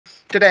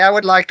Today I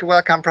would like to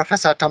welcome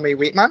Professor Tommy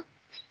Wiedmann.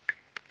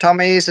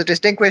 Tommy is a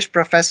distinguished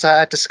professor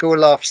at the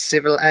School of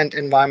Civil and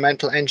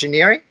Environmental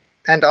Engineering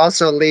and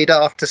also leader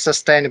of the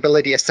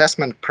Sustainability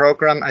Assessment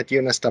Program at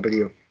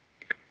UNSW.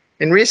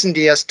 In recent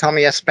years,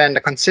 Tommy has spent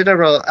a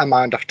considerable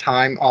amount of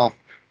time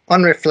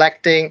on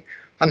reflecting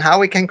on how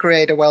we can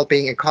create a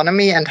well-being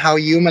economy and how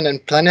human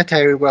and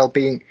planetary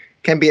well-being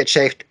can be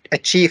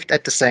achieved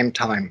at the same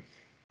time.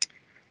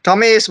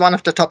 Tommy is one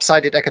of the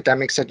top-cited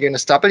academics at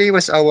UNSW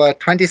with over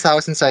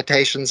 20,000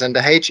 citations and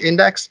a H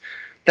index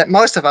that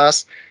most of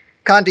us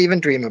can't even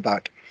dream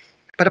about.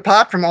 But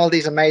apart from all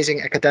these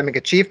amazing academic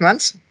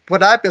achievements,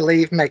 what I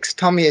believe makes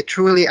Tommy a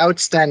truly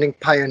outstanding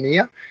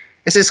pioneer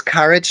is his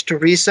courage to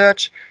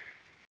research,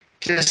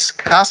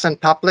 discuss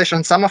and publish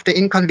on some of the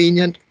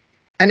inconvenient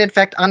and in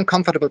fact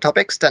uncomfortable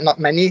topics that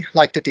not many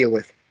like to deal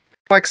with.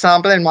 For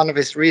example, in one of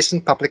his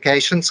recent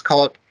publications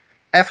called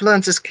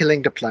Affluence is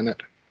Killing the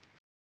Planet.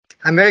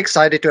 I'm very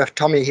excited to have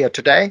Tommy here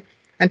today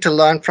and to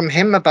learn from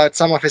him about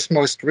some of his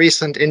most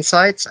recent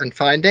insights and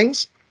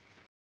findings.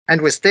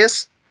 And with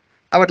this,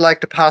 I would like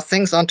to pass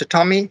things on to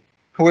Tommy,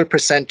 who will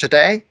present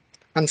today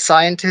on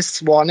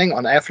scientists' warning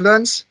on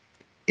affluence,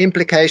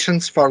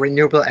 implications for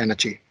renewable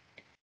energy.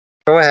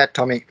 Go ahead,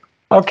 Tommy.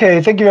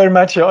 Okay, thank you very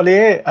much,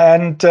 Ollie,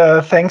 and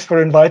thanks for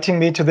inviting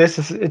me to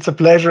this. It's a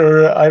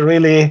pleasure. I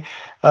really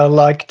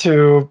like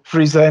to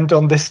present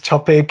on this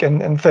topic,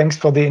 and thanks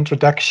for the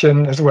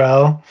introduction as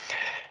well.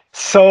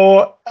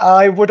 So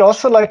I would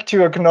also like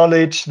to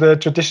acknowledge the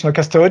traditional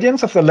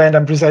custodians of the land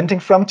I'm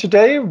presenting from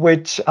today,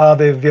 which are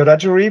the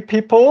Wiradjuri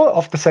people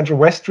of the Central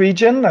West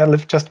region. I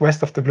live just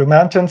west of the Blue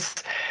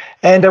Mountains.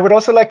 And I would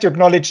also like to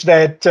acknowledge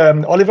that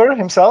Oliver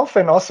himself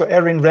and also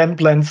Erin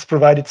Rembrandt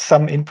provided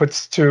some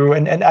inputs to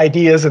and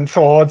ideas and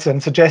thoughts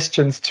and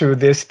suggestions to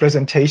this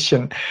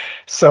presentation.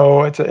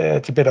 So it's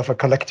a bit of a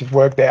collective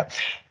work there.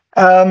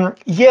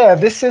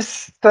 This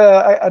is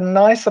a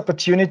nice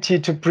opportunity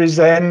to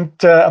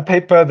present a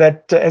paper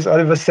that, as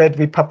Oliver said,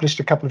 we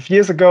published a couple of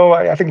years ago.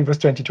 I think it was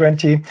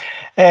 2020,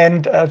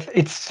 and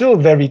it's still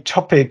very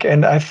topic,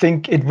 and I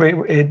think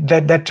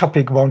that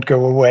topic won't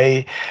go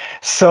away.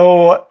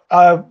 So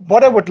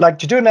what I would like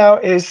to do now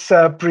is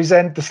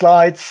present the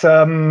slides,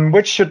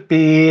 which should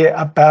be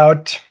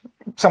about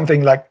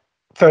something like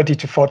 30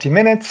 to 40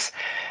 minutes.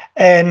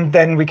 And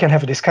then we can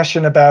have a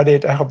discussion about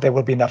it. I hope there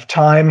will be enough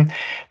time.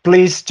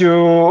 Please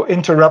do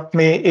interrupt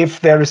me if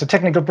there is a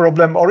technical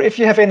problem, or if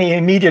you have any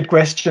immediate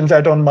questions,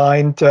 I don't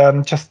mind.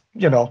 Just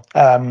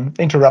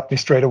interrupt me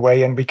straight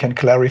away, and we can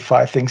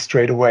clarify things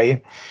straight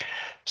away.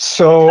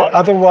 So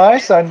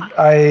otherwise,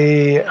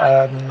 I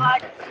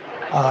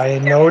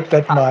note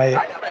that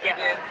my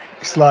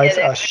slides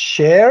are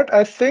shared.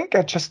 I think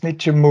I just need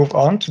to move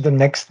on to the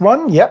next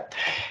one. Yep.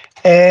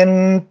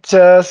 And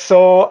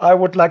so I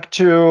would like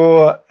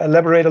to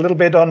elaborate a little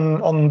bit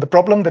on the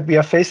problem that we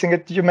are facing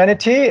at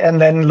humanity, and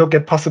then look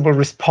at possible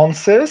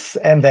responses,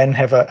 and then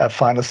have a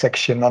final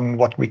section on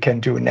what we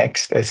can do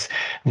next as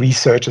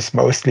researchers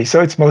mostly.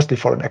 So it's mostly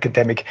for an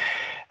academic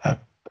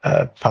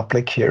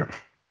public here.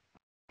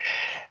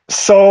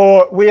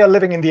 So we are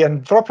living in the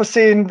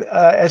Anthropocene,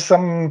 as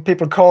some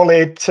people call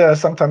it.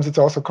 Sometimes it's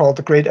also called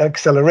the Great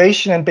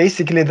Acceleration. And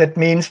basically that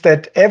means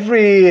that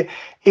every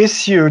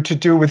issue to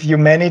do with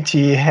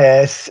humanity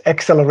has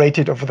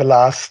accelerated over the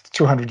last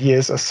 200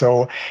 years or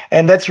so.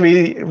 And that's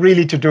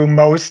really to do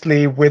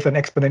mostly with an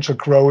exponential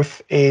growth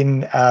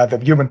in the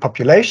human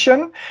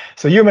population.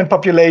 So human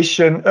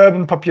population,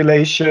 urban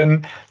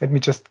population. Let me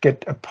just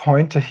get a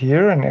pointer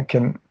here, and I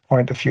can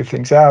point a few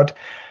things out.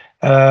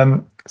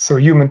 So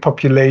human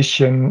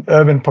population,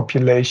 urban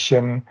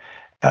population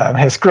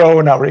has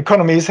grown. Our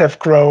economies have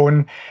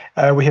grown.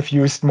 We have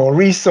used more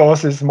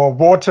resources, more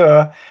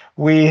water.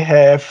 We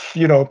have,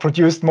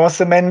 produced more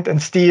cement and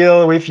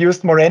steel. We've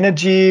used more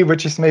energy,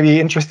 which is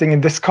maybe interesting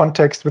in this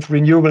context with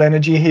renewable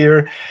energy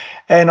here.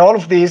 And all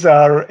of these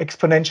are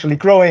exponentially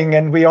growing.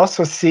 And we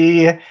also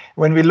see,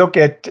 when we look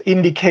at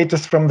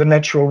indicators from the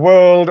natural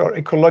world or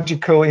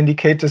ecological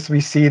indicators, we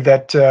see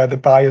that the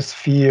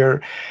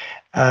biosphere,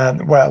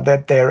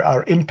 that there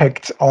are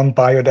impacts on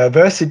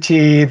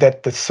biodiversity,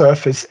 that the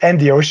surface and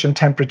the ocean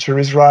temperature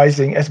is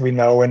rising, as we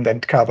know, and then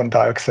carbon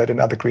dioxide and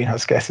other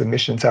greenhouse gas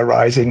emissions are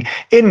rising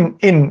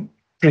in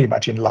pretty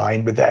much in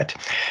line with that.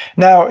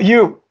 Now,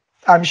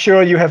 I'm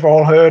sure you have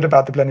all heard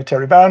about the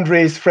planetary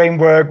boundaries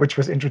framework, which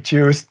was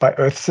introduced by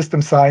Earth system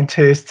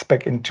scientists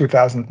back in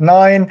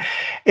 2009.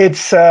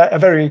 It's a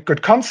very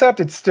good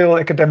concept. It's still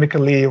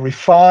academically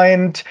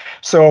refined,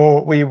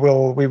 so we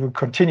will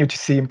continue to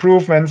see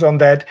improvements on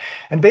that.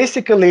 And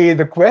basically,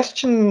 the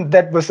question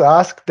that was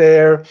asked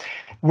there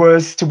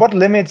was, to what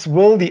limits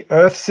will the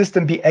Earth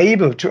system be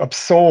able to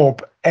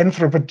absorb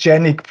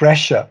anthropogenic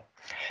pressure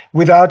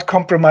without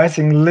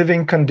compromising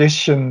living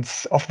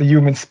conditions of the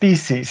human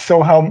species?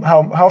 So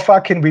how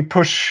far can we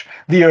push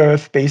the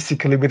Earth,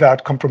 basically,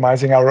 without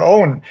compromising our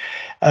own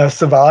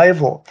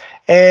survival?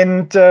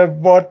 And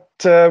what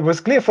was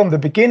clear from the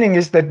beginning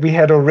is that we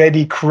had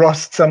already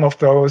crossed some of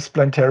those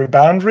planetary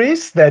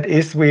boundaries. That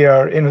is, we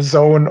are in a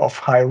zone of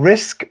high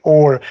risk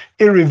or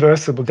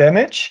irreversible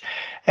damage.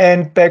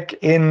 And back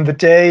in the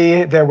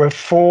day, there were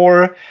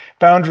 4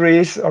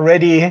 boundaries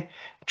already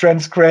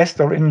transgressed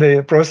or in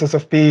the process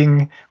of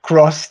being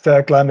crossed: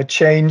 climate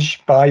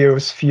change,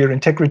 biosphere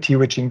integrity,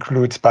 which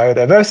includes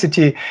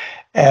biodiversity,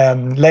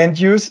 land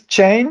use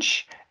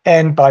change,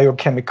 and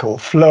biochemical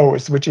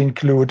flows, which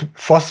include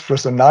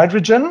phosphorus and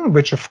nitrogen,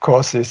 which of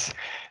course is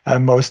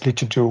mostly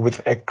to do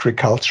with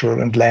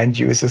agricultural and land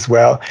use as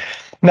well.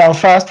 Now,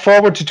 fast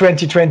forward to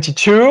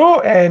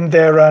 2022, and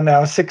there are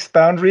now 6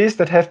 boundaries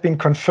that have been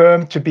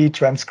confirmed to be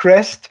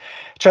transgressed.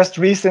 Just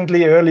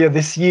recently, earlier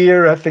this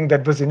year, I think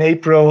that was in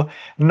April,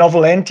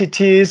 novel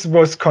entities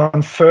was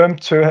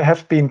confirmed to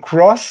have been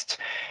crossed.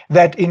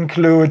 That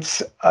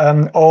includes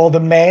all the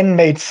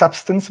man-made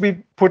substance we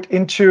put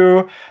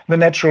into the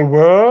natural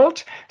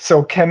world,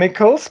 so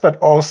chemicals, but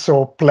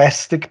also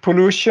plastic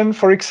pollution,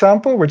 for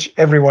example, which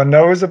everyone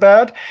knows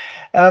about.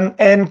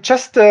 And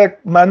just a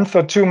month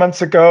or 2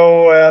 months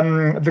ago,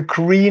 the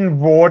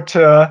green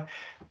water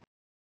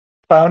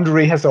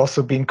boundary has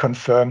also been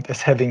confirmed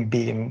as having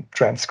been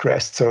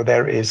transgressed. So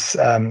there is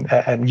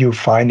a new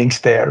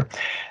findings there.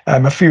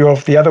 A few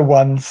of the other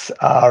ones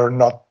are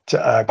not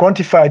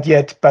quantified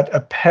yet, but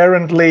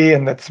apparently,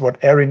 and that's what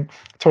Erin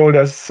told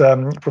us,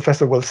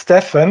 Professor Will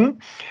Steffen,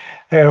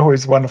 who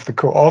is one of the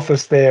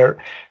co-authors there,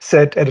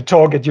 said at a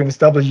talk at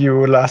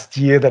UNSW last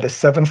year that a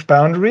 7th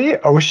boundary,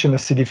 ocean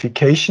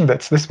acidification,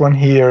 that's this one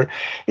here,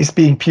 is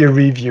being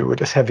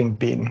peer-reviewed as having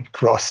been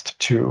crossed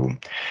too.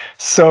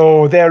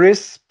 So there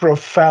is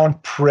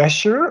profound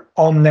pressure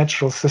on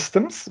natural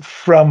systems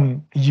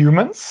from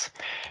humans.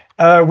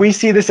 We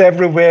see this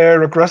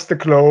everywhere across the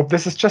globe.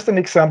 This is just an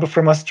example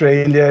from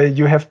Australia.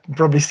 You have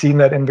probably seen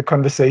that in the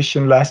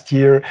conversation last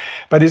year,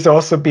 but it's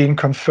also being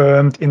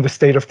confirmed in the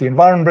State of the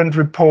Environment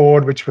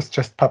report, which was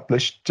just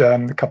published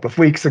a couple of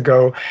weeks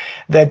ago,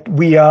 that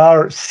we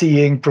are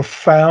seeing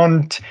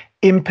profound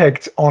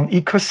impact on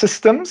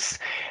ecosystems.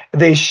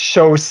 They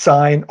show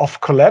sign of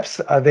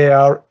collapse. They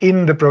are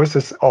in the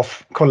process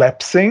of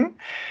collapsing.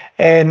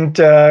 And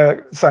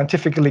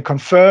scientifically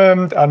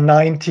confirmed are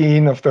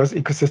 19 of those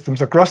ecosystems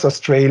across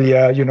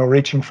Australia,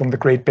 reaching from the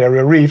Great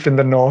Barrier Reef in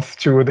the north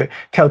to the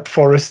kelp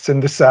forests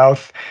in the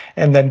south,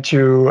 and then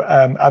to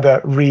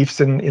other reefs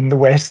in the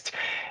west,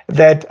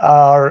 that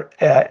are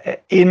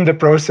in the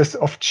process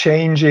of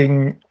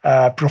changing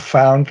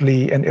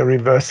profoundly and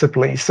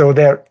irreversibly. So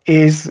there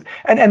is,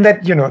 and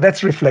that,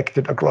 that's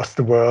reflected across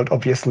the world.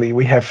 Obviously,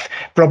 we have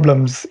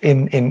problems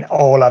in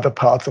all other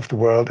parts of the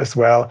world as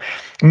well,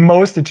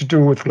 mostly to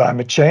do with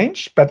climate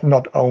change, but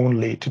not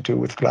only to do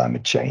with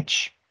climate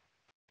change.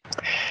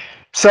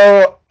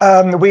 So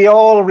we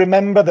all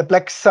remember the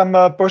Black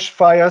Summer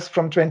bushfires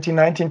from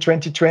 2019,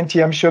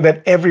 2020. I'm sure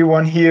that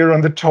everyone here on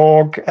the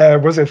talk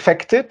was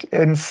affected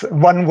in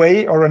one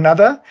way or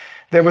another.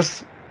 There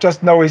was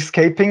just no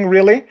escaping,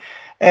 really.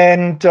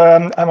 And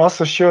I'm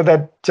also sure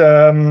that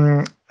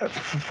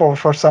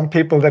for some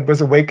people that was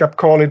a wake-up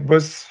call. It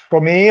was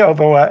for me,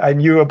 although I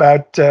knew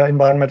about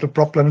environmental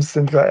problems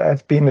since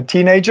I've been a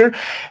teenager.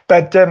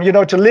 But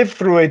to live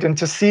through it and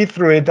to see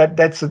through it,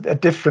 that's a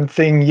different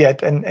thing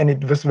yet. And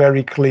it was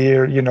very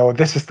clear,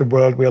 this is the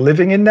world we're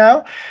living in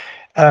now.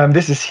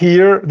 This is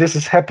here, this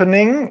is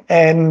happening,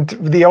 and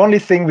the only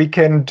thing we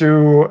can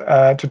do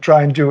to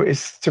try and do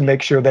is to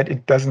make sure that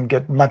it doesn't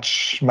get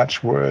much,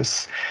 much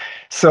worse.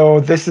 So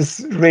this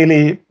is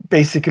really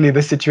basically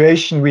the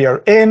situation we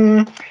are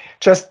in.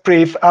 Just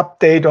brief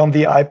update on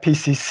the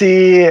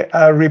IPCC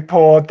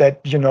report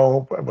that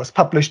was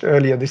published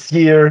earlier this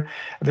year,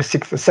 the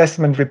 6th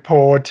assessment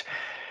report.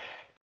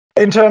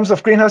 In terms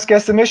of greenhouse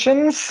gas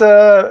emissions,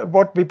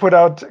 what we put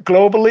out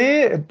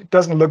globally, it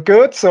doesn't look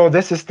good. So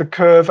this is the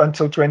curve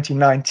until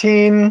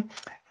 2019,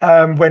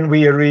 when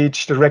we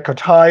reached a record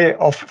high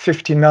of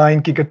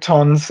 59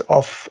 gigatons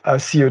of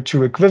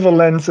CO2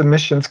 equivalents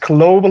emissions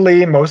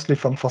globally, mostly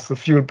from fossil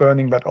fuel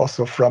burning, but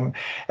also from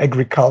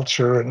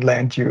agriculture and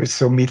land use,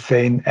 so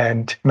methane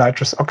and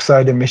nitrous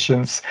oxide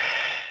emissions.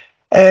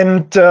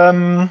 And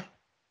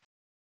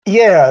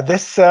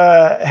this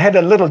had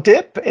a little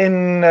dip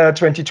in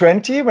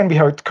 2020 when we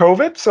had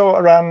COVID. So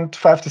around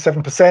 5 to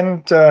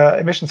 7%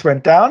 emissions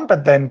went down,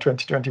 but then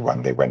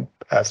 2021 they went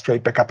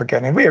straight back up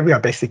again. And we are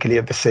basically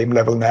at the same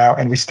level now,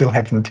 and we still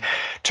haven't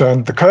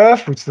turned the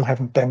curve. We still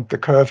haven't bent the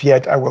curve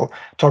yet. I will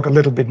talk a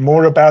little bit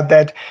more about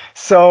that.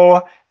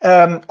 So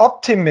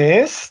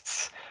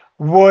optimists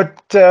would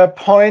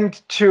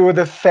point to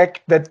the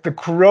fact that the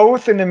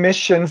growth in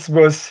emissions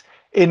was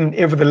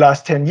over the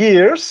last 10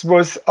 years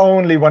was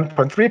only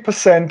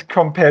 1.3%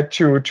 compared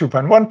to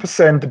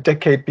 2.1% the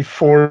decade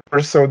before,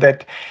 so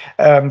that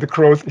the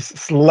growth is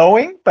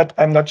slowing, but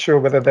I'm not sure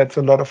whether that's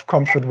a lot of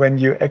comfort when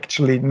you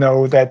actually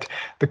know that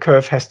the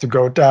curve has to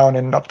go down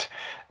and not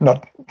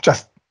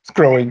just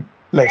growing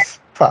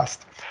less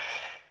fast.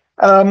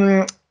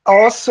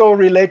 Also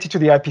related to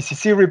the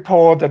IPCC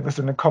report, that was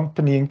an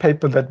accompanying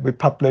paper that we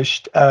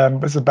published,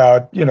 was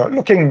about,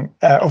 looking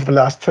over the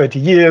last 30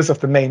 years of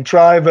the main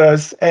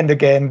drivers. And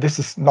again, this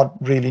is not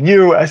really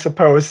new, I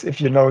suppose, if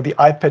you know the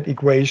IPAD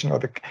equation or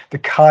the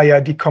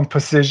Kaya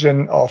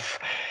decomposition of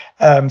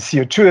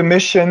CO2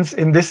 emissions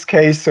in this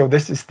case. So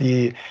this is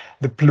the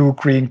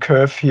blue-green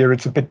curve here.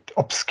 It's a bit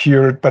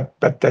obscured, but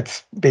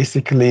that's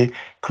basically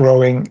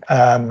growing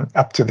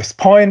up to this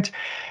point.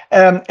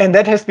 And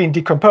that has been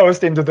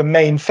decomposed into the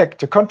main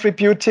factor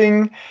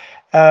contributing.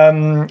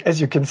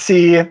 As you can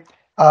see,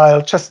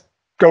 I'll just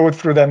go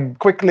through them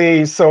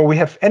quickly. So we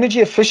have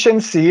energy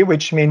efficiency,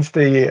 which means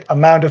the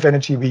amount of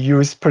energy we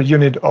use per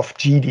unit of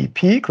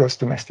GDP, gross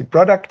domestic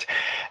product,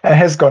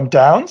 has gone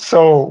down.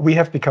 So we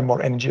have become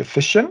more energy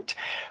efficient,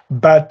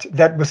 but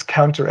that was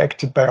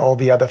counteracted by all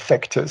the other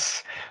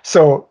factors.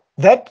 So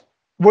that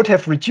would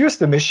have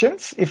reduced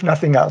emissions if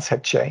nothing else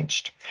had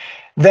changed.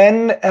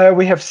 Then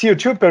we have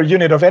CO2 per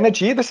unit of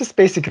energy. This is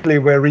basically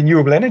where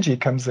renewable energy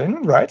comes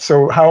in, right?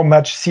 So how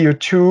much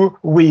CO2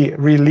 we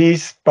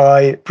release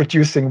by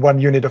producing 1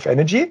 unit of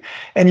energy.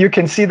 And you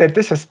can see that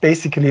this has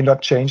basically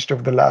not changed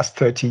over the last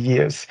 30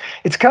 years.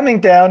 It's coming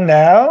down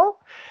now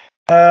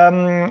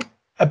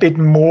a bit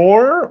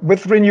more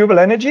with renewable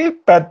energy,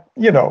 but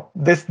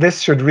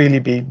this should really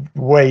be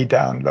way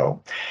down low.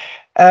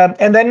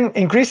 And then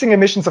increasing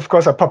emissions, of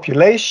course, are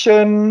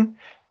population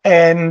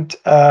and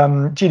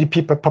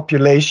GDP per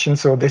population.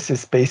 So this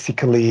is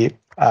basically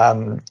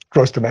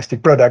gross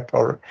domestic product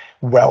or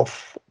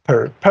wealth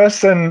per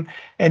person.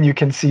 And you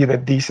can see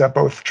that these are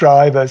both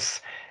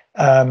drivers.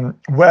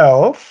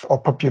 Wealth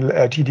or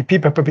GDP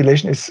per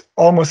population is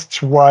almost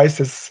twice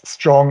as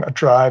strong a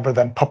driver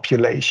than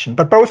population,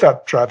 but both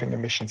are driving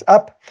emissions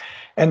up.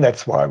 And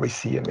that's why we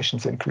see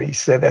emissions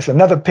increase. There's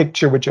another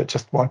picture which I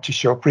just want to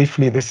show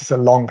briefly. This is a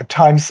longer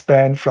time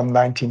span from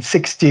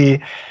 1960.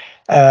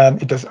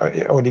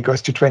 It only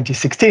goes to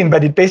 2016,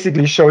 but it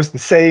basically shows the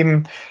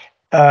same.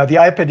 The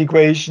IPAD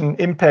equation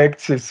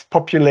impacts is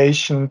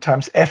population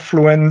times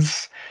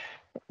affluence,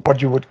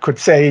 what you could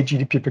say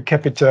GDP per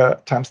capita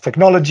times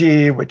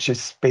technology, which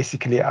is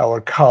basically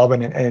our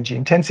carbon and energy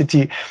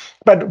intensity.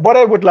 But what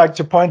I would like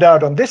to point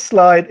out on this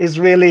slide is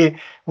really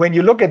when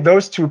you look at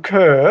those two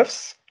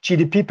curves,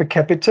 GDP per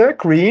capita,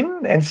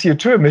 green, and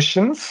CO2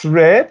 emissions,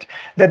 red,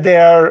 that they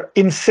are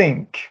in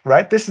sync,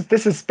 right? This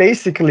is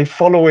basically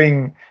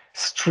following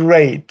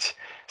straight.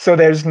 So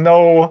there's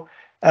no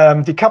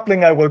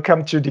decoupling. I will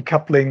come to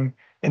decoupling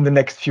in the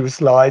next few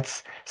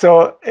slides.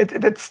 So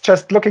it's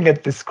just looking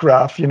at this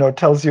graph,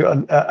 tells you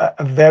a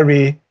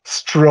very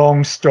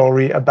strong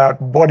story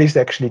about what is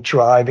actually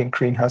driving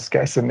greenhouse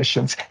gas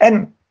emissions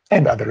and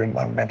other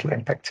environmental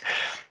impacts.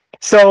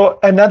 So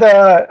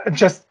another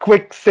just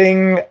quick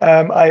thing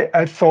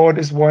I thought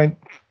is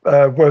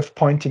worth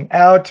pointing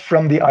out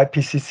from the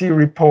IPCC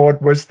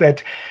report was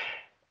that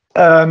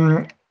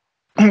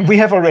we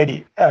have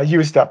already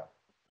used up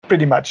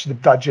pretty much the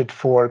budget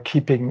for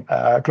keeping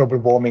global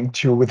warming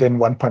to within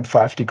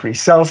 1.5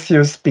 degrees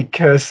Celsius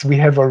because we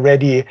have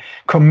already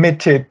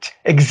committed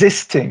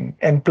existing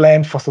and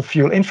planned fossil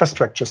fuel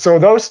infrastructure. So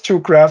those two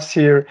graphs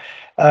here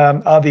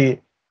are the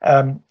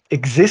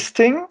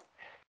existing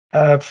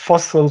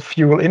fossil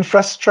fuel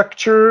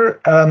infrastructure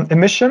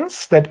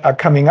emissions that are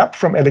coming up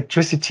from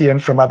electricity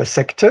and from other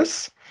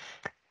sectors.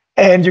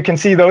 And you can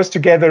see those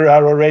together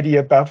are already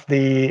above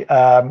the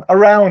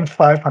around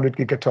 500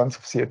 gigatons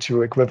of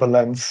CO2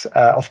 equivalents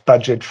of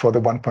budget for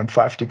the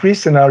 1.5 degree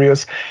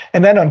scenarios.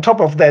 And then on top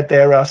of that,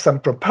 there are some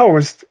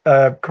proposed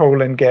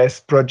coal and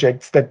gas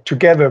projects that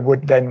together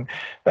would then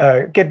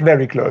get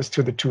very close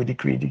to the 2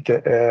 degree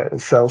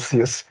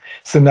Celsius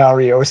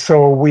scenario.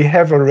 So we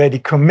have already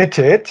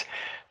committed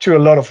to a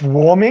lot of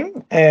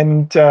warming,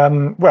 and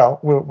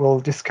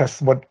we'll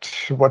discuss what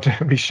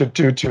we should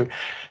do to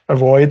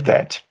avoid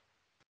that.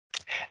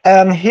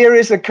 Here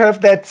is a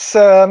curve that's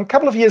a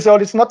couple of years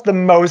old. It's not the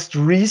most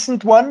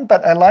recent one,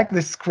 but I like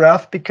this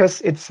graph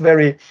because it's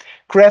very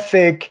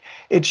graphic.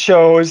 It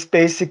shows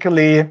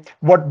basically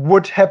what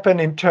would happen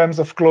in terms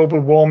of global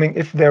warming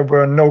if there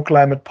were no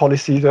climate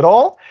policies at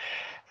all.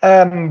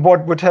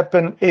 What would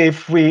happen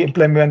if we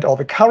implement all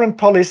the current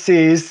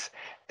policies,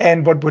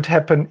 and what would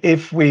happen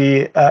if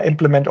we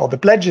implement all the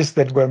pledges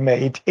that were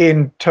made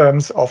in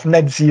terms of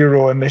net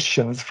zero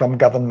emissions from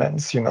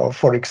governments,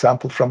 for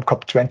example, from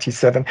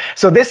COP27.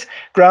 So this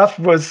graph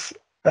was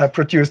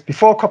produced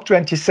before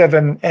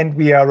COP27, and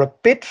we are a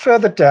bit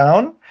further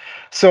down.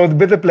 So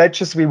with the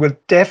pledges, we will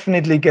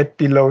definitely get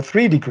below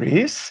 3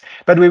 degrees,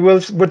 but we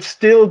would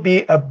still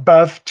be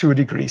above 2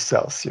 degrees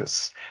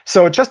Celsius.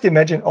 So just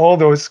imagine all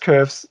those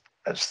curves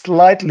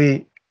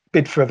slightly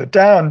bit further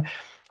down.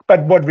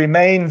 But what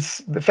remains,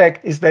 the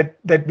fact is that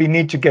we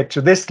need to get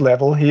to this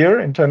level here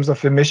in terms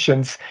of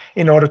emissions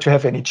in order to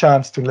have any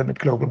chance to limit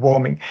global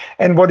warming.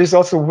 And what is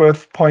also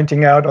worth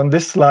pointing out on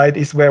this slide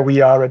is where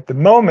we are at the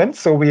moment.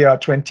 So we are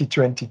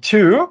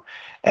 2022,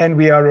 and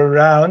we are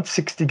around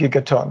 60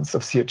 gigatons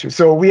of CO2.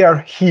 So we are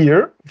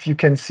here, if you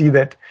can see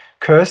that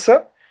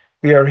cursor,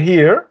 we are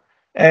here.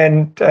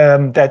 and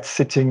that's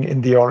sitting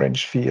in the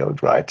orange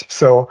field, right?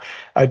 So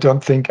I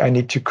don't think I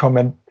need to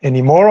comment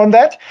any more on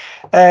that.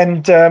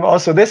 And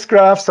also this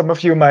graph, some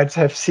of you might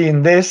have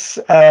seen this.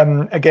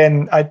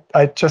 Again,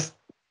 I just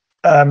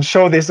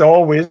show this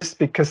always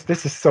because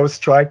this is so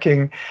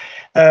striking.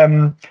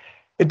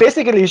 It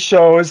basically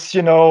shows,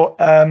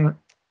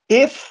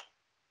 if,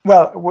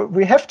 well,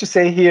 we have to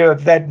say here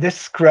that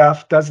this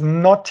graph does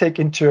not take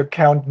into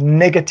account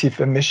negative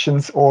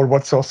emissions, or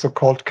what's also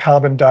called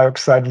carbon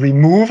dioxide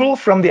removal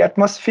from the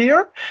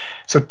atmosphere.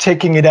 So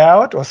taking it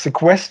out or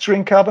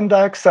sequestering carbon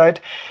dioxide.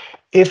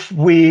 If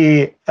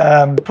we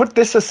put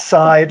this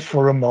aside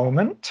for a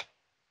moment,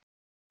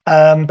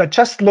 but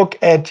just look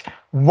at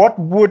what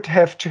would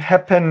have to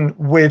happen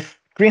with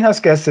greenhouse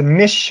gas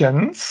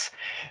emissions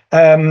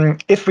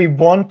if we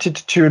wanted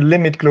to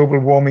limit global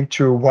warming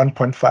to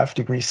 1.5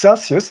 degrees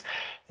Celsius,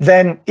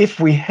 then if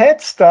we had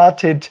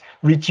started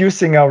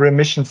reducing our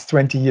emissions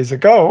 20 years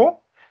ago,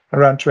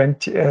 around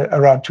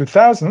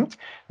 2000,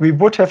 we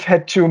would have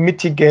had to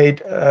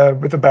mitigate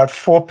with about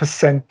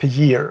 4% per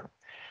year.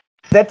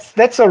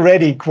 That's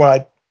already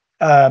quite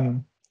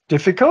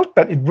difficult,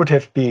 but it would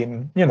have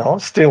been,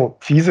 still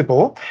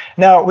feasible.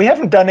 Now, we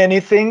haven't done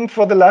anything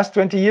for the last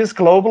 20 years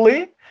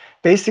globally.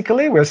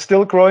 Basically, we're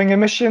still growing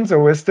emissions, or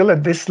we're still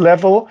at this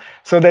level.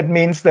 So that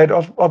means that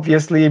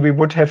obviously we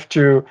would have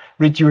to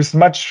reduce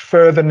much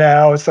further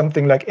now,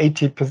 something like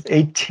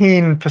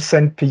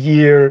 18% per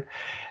year.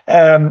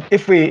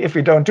 If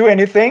we don't do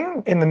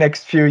anything in the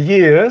next few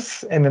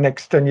years, in the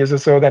next 10 years or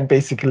so, then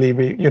basically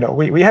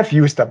we have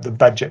used up the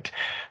budget.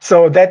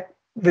 So that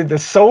the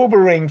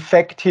sobering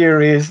fact here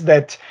is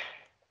that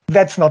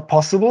that's not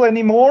possible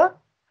anymore.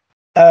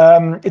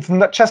 It's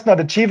not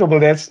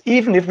achievable.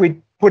 Even if we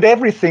put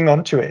everything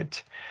onto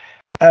it,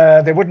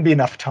 there wouldn't be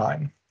enough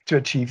time to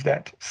achieve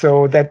that.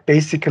 So that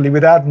basically,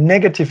 without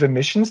negative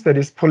emissions, that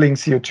is pulling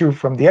CO2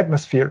 from the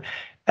atmosphere,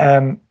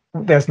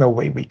 there's no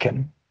way we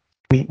can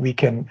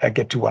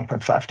get to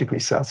 1.5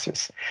 degrees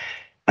Celsius.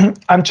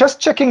 I'm just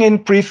checking in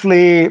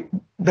briefly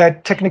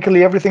that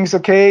technically everything's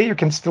okay. You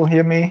can still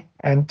hear me,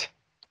 and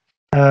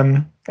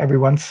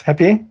everyone's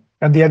happy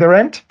at the other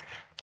end.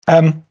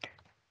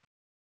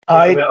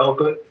 We're all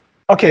good.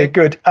 Okay,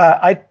 good.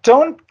 I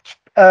don't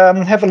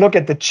have a look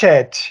at the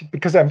chat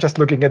because I'm just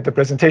looking at the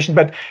presentation.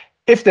 But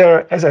if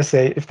there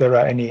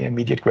are any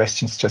immediate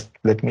questions, just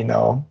let me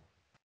know.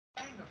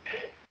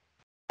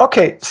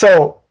 Okay,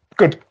 so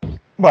good.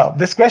 Well,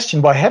 this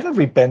question, why haven't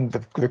we bent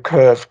the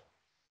curve?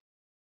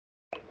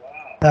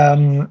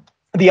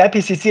 The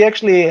IPCC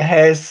actually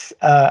has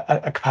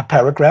a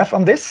paragraph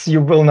on this.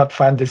 You will not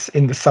find this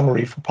in the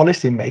summary for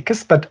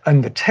policymakers, but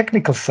in the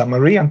technical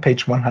summary on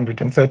page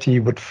 130,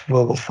 you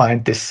will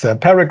find this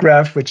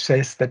paragraph, which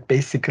says that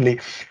basically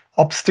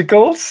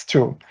obstacles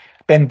to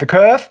bend the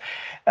curve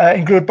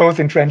include both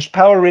entrenched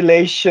power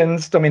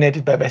relations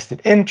dominated by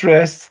vested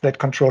interests that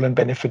control and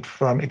benefit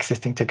from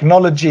existing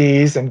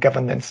technologies, and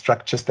governance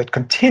structures that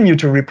continue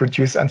to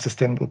reproduce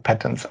unsustainable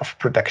patterns of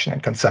production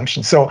and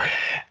consumption. So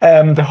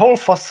the whole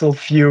fossil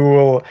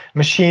fuel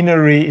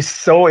machinery is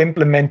so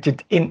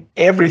implemented in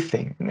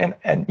everything,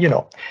 and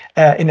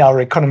in our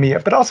economy,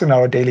 but also in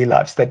our daily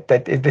lives, that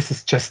this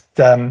is just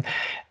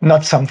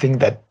not something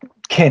that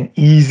can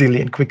easily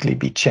and quickly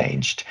be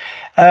changed.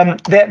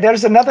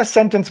 There's another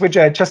sentence which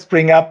I just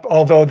bring up,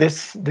 although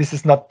this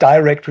is not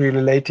directly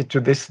related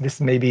to this.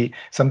 This may be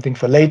something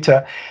for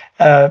later,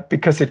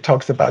 because it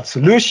talks about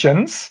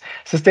solutions.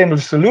 Sustainable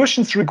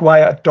solutions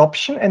require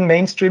adoption and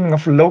mainstreaming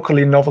of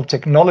locally novel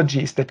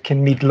technologies that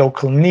can meet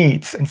local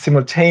needs and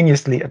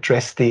simultaneously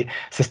address the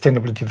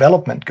sustainable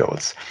development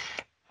goals.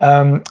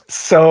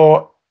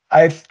 So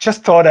I've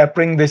just thought I'd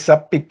bring this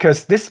up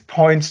because this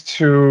points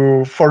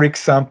to, for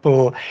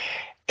example,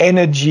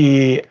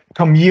 energy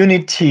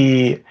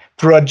community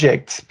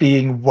projects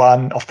being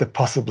one of the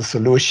possible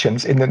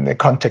solutions in the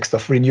context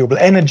of renewable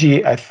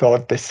energy. I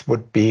thought this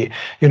would be,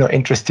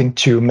 interesting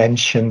to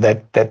mention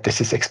that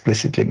this is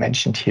explicitly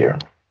mentioned here.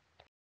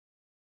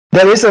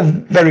 There is a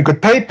very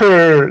good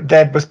paper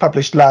that was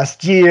published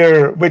last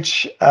year,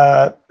 which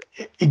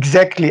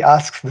exactly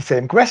asks the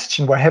same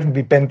question: why haven't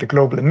we bent the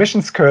global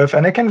emissions curve?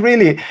 And I can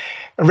really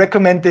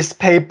recommend this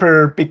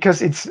paper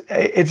because it's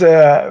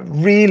a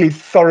really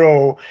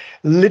thorough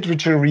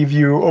literature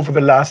review over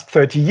the last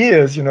 30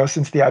 years,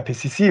 since the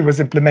IPCC was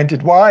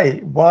implemented.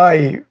 Why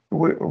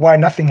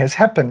nothing has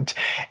happened?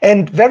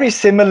 And very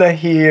similar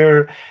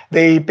here,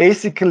 they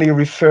basically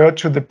refer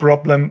to the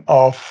problem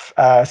of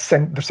the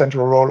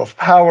central role of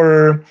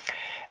power,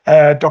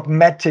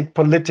 dogmatic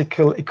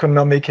political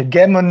economic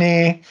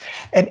hegemony,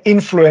 and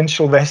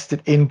influential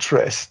vested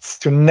interests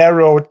to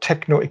narrow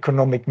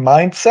techno-economic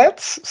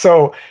mindsets.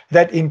 So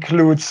that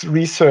includes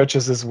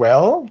researchers as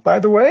well, by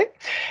the way,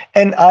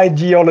 and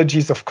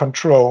ideologies of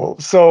control.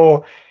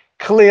 So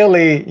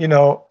clearly,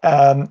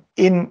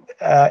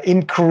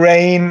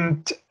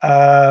 ingrained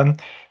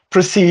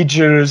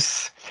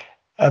procedures,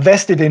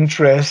 vested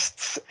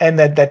interests, and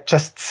that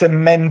just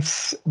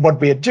cements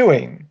what we're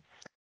doing.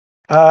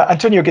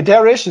 Antonio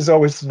Guterres is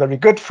always very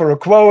good for a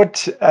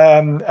quote.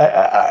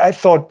 I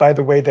thought, by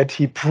the way, that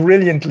he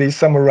brilliantly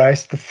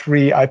summarized the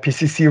 3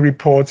 IPCC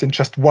reports in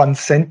just 1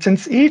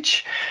 sentence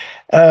each.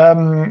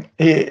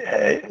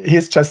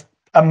 He's just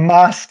a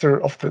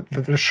master of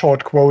the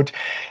short quote.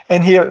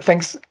 And here,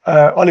 thanks,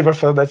 Oliver,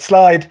 for that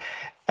slide.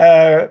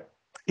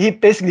 He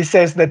basically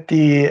says that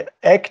the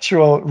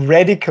actual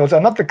radicals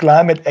are not the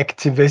climate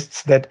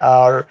activists that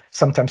are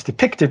sometimes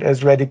depicted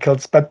as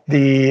radicals, but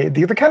the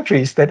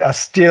countries that are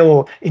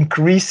still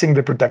increasing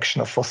the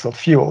production of fossil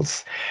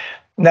fuels.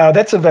 Now,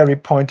 that's a very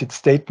pointed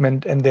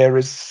statement, and there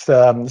is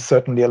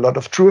certainly a lot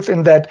of truth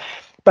in that.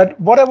 But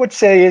what I would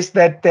say is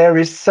that there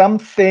is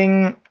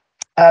something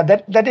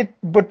that it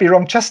would be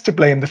wrong just to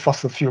blame the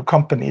fossil fuel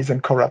companies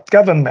and corrupt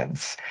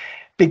governments,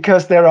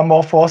 because there are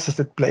more forces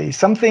at play.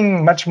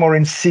 Something much more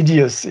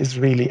insidious is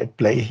really at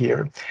play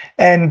here.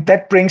 And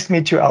that brings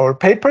me to our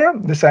paper,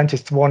 The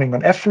Scientist's Warning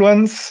on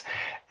Affluence.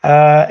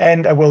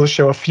 And I will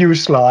show a few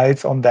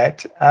slides on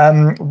that.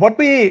 What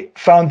we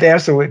found there,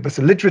 so it was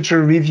a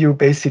literature review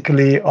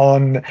basically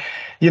on,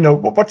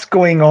 what's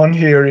going on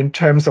here in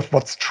terms of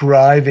what's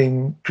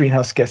driving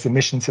greenhouse gas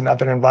emissions and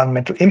other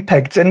environmental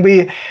impacts. And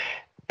we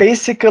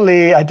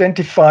basically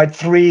identified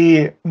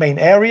 3 main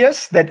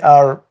areas that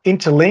are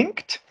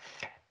interlinked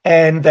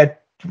and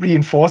that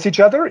reinforce each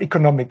other: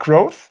 economic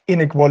growth,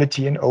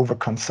 inequality, and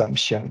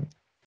overconsumption.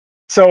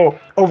 So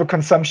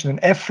overconsumption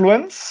and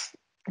affluence,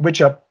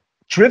 which are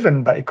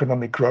driven by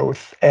economic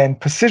growth, and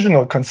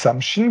positional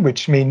consumption,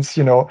 which means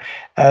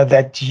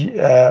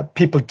that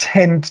people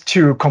tend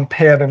to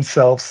compare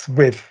themselves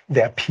with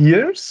their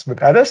peers,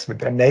 with others, with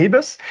their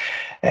neighbors,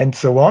 and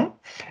so on.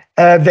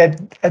 That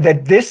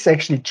this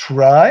actually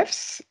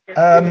drives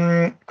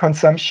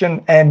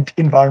consumption and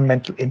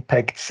environmental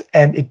impacts,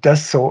 and it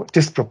does so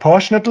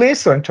disproportionately.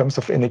 So in terms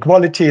of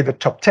inequality, the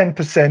top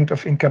 10%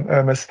 of income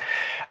earners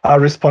are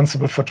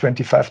responsible for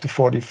 25 to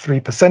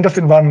 43% of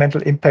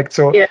environmental impact.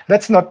 So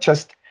that's not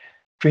just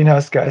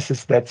greenhouse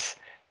gases, that's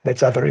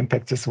other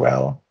impacts as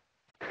well.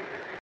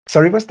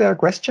 Sorry, was there a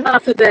question?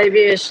 Half of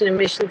aviation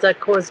emissions are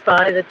caused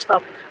by the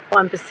top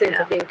 1%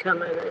 of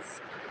income earners.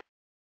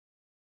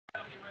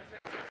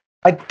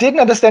 I didn't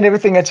understand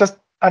everything. I just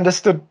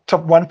understood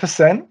top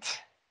 1%.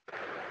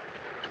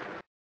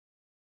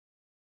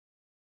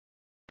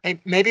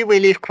 Maybe we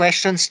leave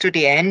questions to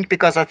the end,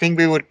 because I think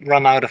we would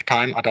run out of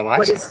time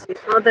otherwise.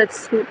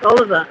 That's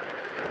Oliver.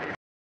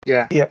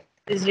 Yeah.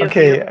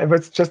 Okay, it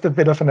was just a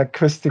bit of an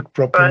acoustic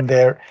problem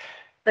there.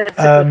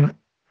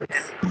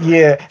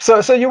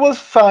 So you will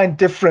find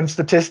different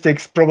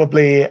statistics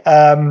probably.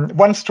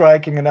 One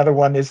striking, another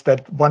one is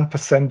that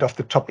 1% of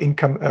the top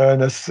income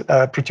earners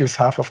produce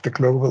half of the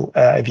global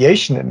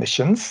aviation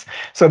emissions.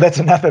 So that's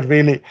another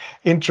really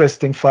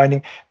interesting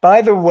finding.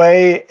 By the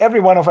way, every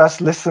one of us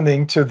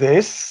listening to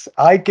this,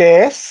 I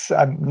guess,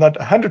 I'm not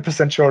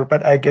 100% sure,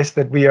 but I guess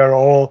that we are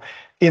all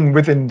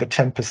within the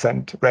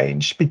 10%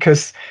 range,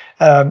 because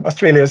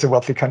Australia is a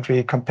wealthy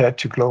country compared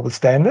to global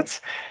standards.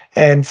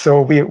 And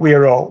so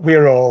we're all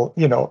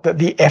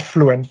the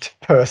affluent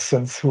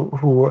persons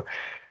who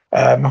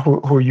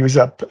use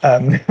up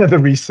the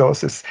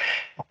resources.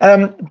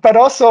 But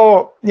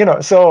also,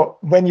 so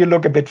when you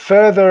look a bit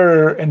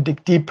further and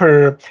dig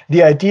deeper,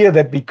 the idea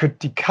that we could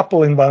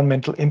decouple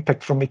environmental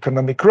impact from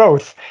economic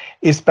growth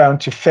is bound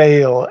to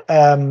fail.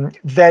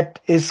 That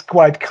is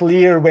quite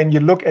clear when you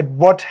look at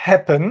what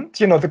happened,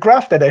 the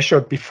graph that I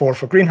showed before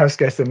for greenhouse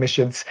gas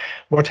emissions,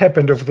 what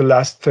happened over the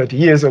last 30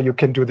 years, or you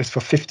can do this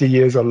for 50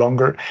 years or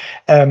longer.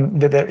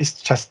 There is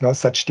just no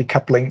such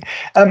decoupling.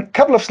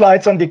 Couple of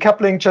slides on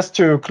decoupling just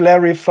to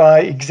clarify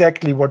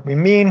exactly what we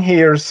mean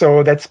here.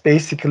 So that's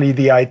basically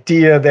the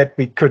idea that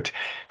we could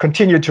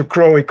continue to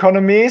grow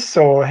economies,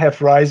 so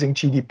have rising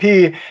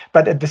GDP,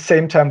 but at the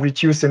same time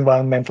reduce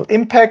environmental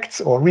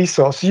impacts or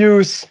resource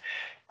use.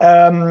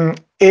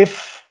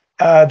 If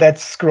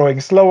that's growing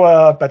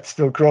slower but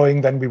still growing,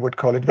 then we would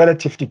call it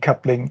relative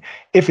decoupling.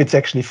 If it's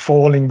actually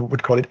falling, we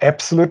would call it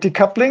absolute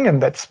decoupling,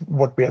 and that's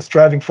what we are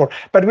striving for.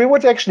 But we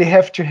would actually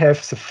have to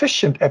have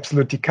sufficient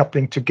absolute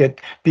decoupling to get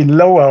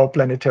below our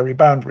planetary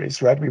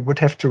boundaries, right? We would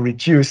have to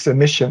reduce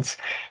emissions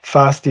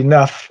fast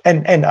enough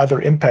and other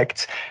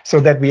impacts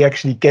so that we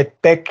actually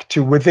get back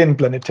to within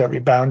planetary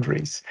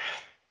boundaries.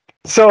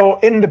 So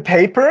in the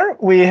paper,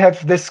 we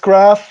have this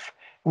graph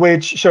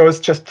which shows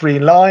just 3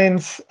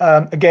 lines.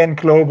 Again,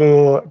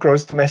 global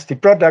gross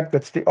domestic product,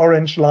 that's the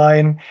orange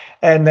line.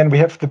 And then we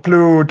have the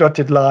blue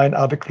dotted line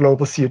are the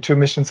global CO2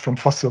 emissions from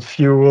fossil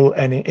fuel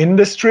and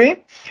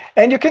industry.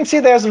 And you can see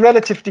there's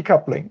relative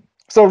decoupling.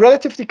 So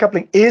relative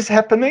decoupling is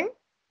happening.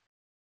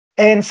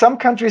 And some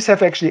countries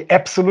have actually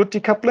absolute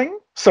decoupling.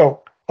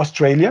 So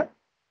Australia,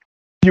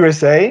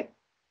 USA,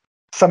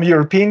 some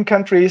European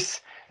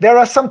countries. There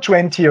are some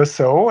 20 or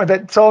so, and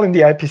that's all in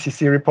the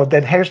IPCC report,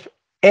 that have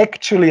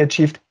actually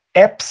achieved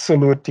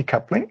absolute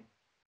decoupling.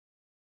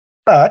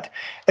 But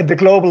at the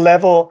global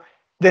level,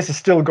 this is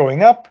still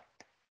going up.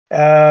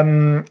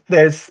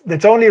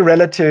 That's only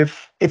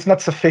relative. It's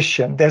not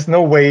sufficient. There's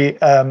no way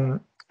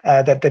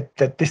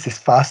that this is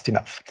fast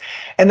enough.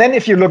 And then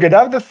if you look at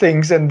other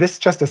things, and this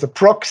just as a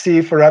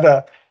proxy for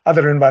other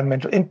Other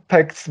environmental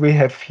impacts, we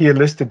have here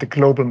listed the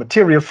global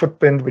material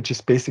footprint, which is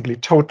basically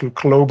total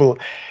global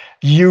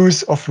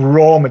use of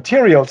raw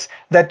materials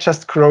that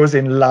just grows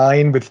in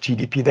line with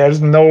GDP.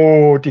 There's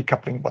no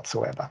decoupling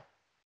whatsoever.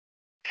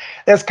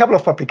 There's a couple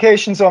of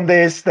publications on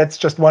this. That's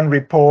just one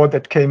report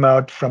that came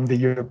out from the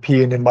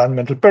European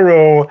Environmental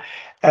Bureau.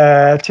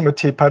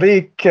 Timothy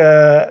Parikh,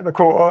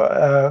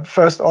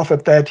 first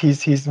authored that.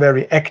 He's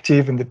very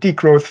active in the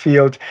degrowth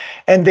field.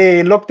 And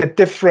they looked at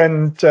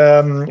different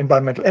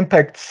environmental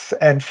impacts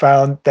and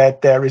found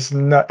that there is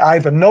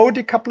either no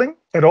decoupling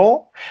at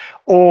all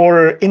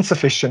or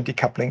insufficient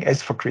decoupling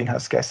as for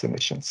greenhouse gas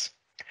emissions.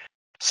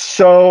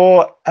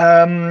 So,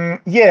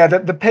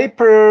 the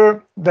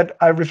paper that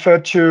I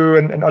referred to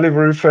and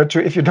Oliver referred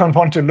to, if you don't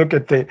want to look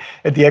at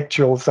the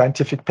actual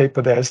scientific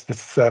paper, there's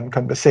this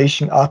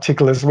conversation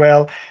article as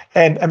well.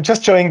 And I'm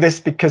just showing this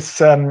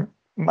because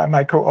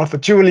my co-author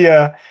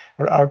Julia,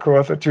 or our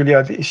co-author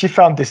Julia, she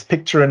found this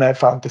picture, and I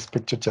found this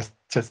picture just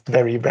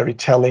very, very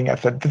telling. I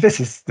thought this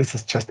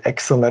is just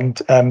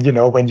excellent.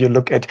 When you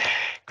look at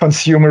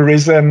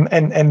consumerism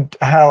and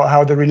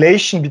how the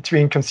relation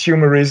between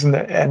consumerism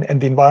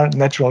and the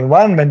natural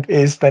environment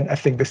is, then I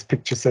think this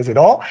picture says it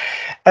all.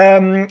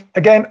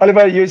 Again,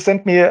 Oliver, you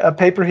sent me a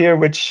paper here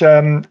which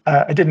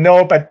I didn't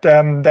know, but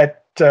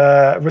that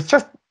was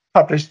just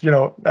published,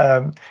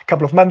 a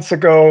couple of months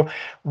ago,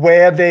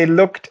 where they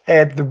looked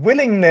at the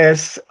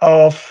willingness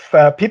of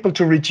people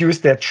to reduce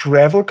their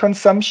travel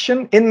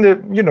consumption in the,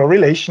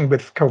 relation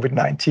with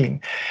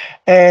COVID-19.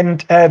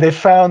 And they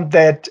found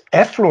that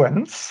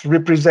affluence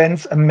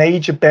represents a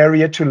major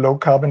barrier to low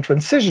carbon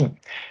transition,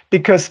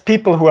 because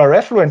people who are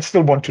affluent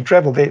still want to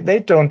travel. They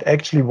don't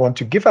actually want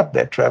to give up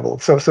their travel.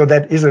 So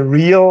that is a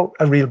real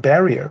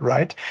barrier,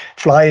 right?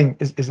 Flying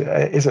is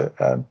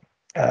a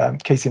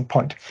case in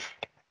point.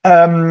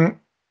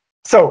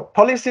 So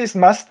policies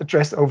must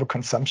address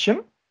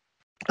overconsumption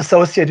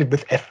associated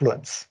with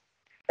affluence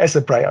as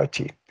a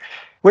priority,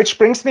 which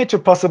brings me to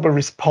possible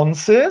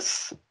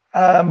responses,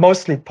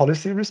 mostly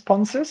policy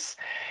responses.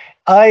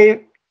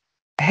 I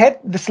had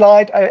the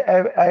slide,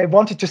 I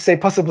wanted to say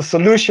possible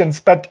solutions,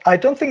 but I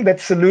don't think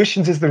that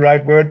solutions is the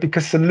right word,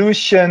 because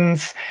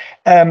solutions,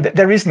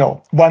 there is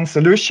no one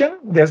solution,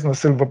 there's no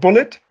silver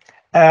bullet.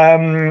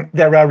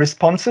 There are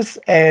responses,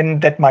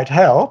 and that might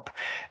help.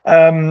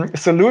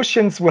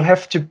 Solutions will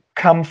have to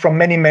come from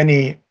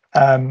many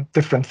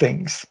different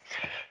things.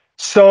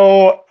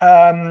 So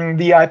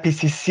the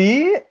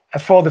IPCC,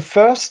 for the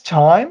first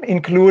time,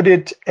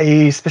 included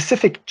a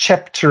specific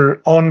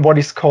chapter on what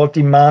is called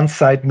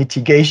demand-side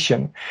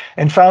mitigation,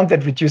 and found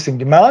that reducing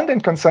demand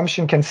and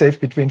consumption can save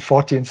between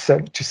 40 to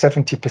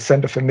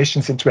 70% of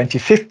emissions in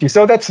 2050.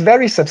 So that's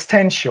very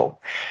substantial.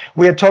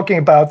 We are talking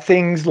about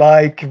things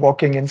like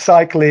walking and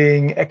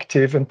cycling,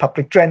 active and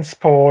public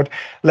transport,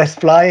 less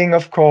flying,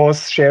 of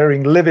course,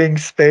 sharing living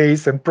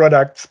space and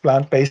products,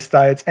 plant-based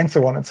diets, and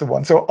so on and so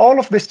on. So all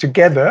of this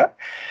together,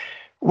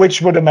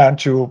 which would amount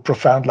to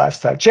profound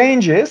lifestyle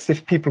changes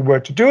if people were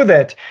to do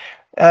that,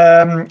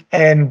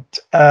 and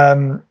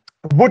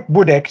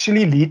would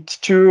actually lead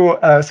to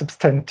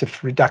substantive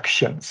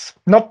reductions.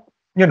 Not,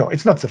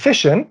 it's not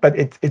sufficient, but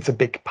it's a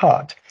big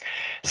part.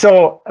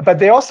 So, but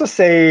they also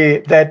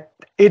say that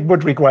it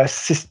would require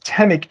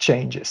systemic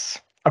changes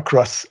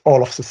across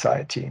all of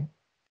society.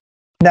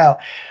 Now,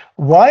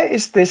 why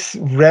is this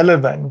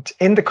relevant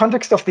in the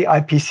context of the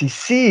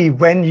IPCC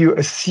when you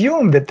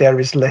assume that there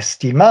is less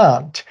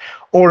demand,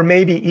 or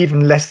maybe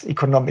even less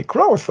economic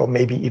growth, or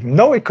maybe even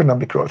no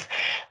economic growth?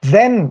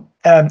 Then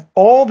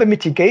all the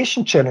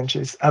mitigation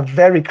challenges are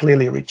very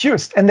clearly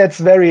reduced. And that's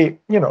very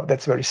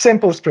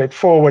simple,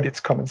 straightforward, it's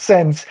common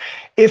sense.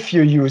 If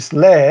you use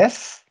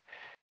less,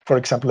 for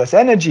example, less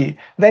energy,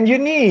 then you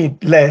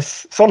need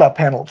less solar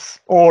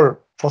panels or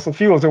fossil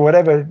fuels or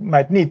whatever it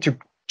might need to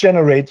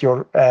generate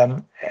your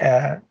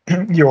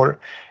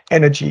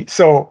energy.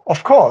 So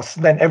of course,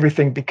 then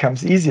everything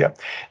becomes easier.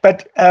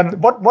 But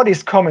what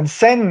is common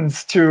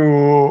sense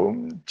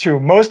to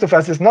most of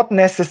us is not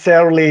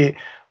necessarily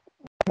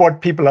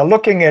what people are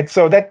looking at.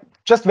 So that,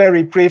 just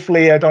very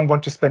briefly, I don't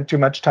want to spend too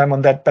much time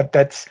on that, but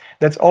that's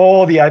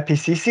all the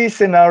IPCC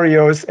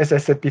scenarios. As I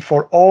said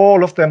before,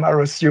 all of them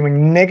are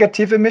assuming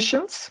negative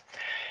emissions.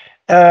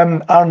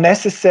 Are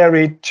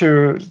necessary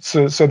so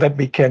that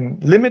we can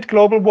limit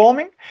global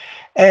warming.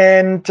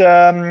 And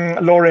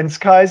Lawrence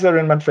Kaiser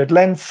and Manfred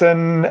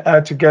Lenzen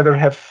together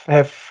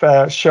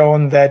have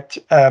shown that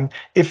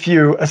if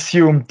you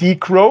assume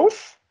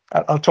degrowth,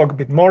 I'll talk a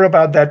bit more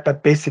about that,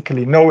 but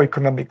basically no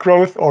economic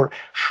growth or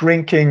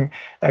shrinking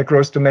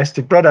gross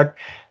domestic product,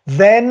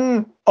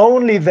 then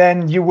only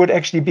then you would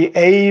actually be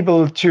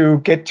able to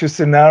get to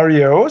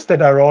scenarios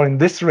that are all in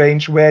this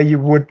range, where you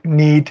would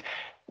need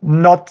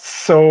not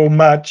so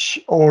much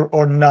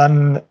or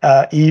none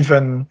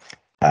even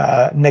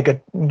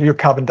negative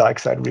carbon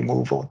dioxide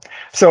removal.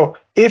 So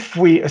if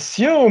we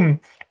assume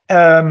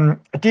a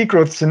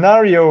degrowth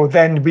scenario,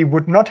 then we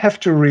would not have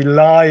to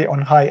rely on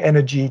high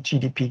energy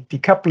GDP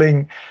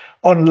decoupling,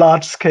 on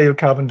large scale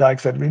carbon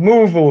dioxide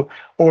removal,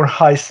 or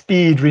high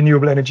speed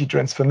renewable energy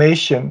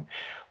transformation.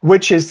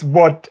 which is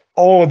what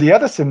all the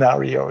other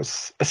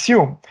scenarios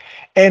assume.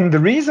 And the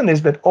reason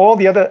is that all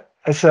the other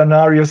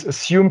scenarios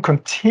assume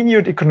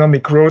continued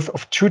economic growth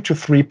of 2 to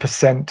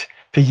 3%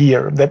 per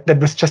year. That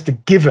was just a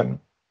given.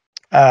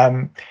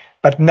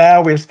 But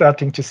now we're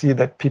starting to see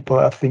that people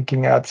are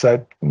thinking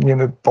outside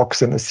the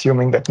box and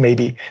assuming that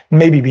maybe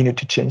we need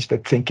to change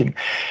that thinking.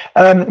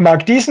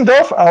 Mark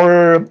Diesendorf,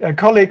 our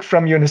colleague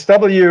from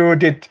UNSW,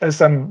 did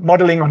some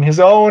modeling on his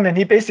own, and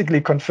he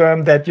basically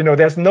confirmed that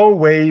there's no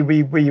way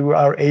we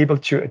are able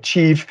to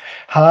achieve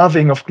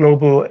halving of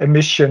global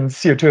emissions,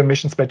 CO2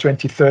 emissions by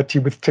 2030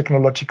 with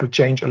technological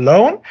change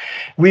alone.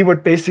 We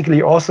would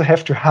basically also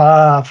have to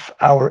halve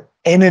our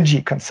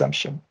energy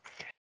consumption.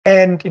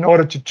 And in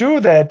order to do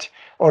that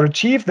or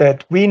achieve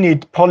that, we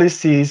need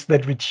policies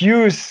that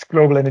reduce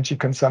global energy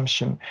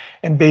consumption.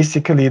 And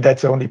basically,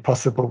 that's only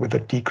possible with a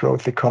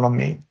degrowth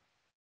economy.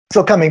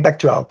 So coming back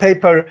to our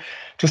paper,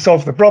 to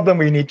solve the problem,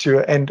 we need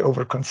to end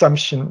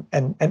overconsumption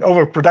and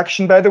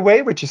overproduction, by the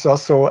way, which is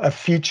also a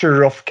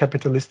feature of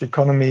capitalist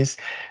economies,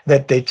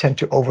 that they tend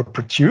to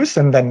overproduce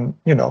and then,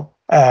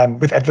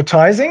 with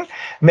advertising,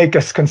 make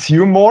us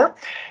consume more.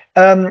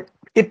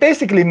 It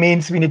basically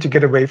means we need to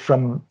get away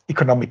from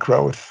economic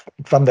growth,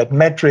 from that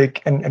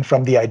metric and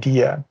from the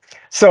idea.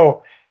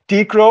 So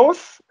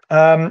degrowth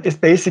is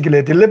basically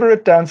a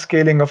deliberate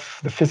downscaling of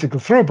the physical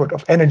throughput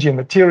of energy and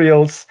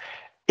materials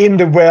in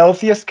the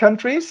wealthiest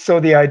countries. So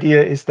the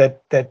idea is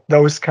that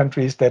those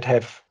countries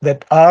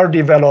that are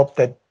developed,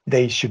 that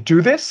they should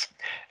do this.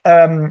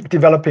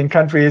 Developing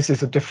countries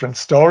is a different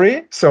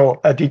story.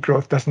 So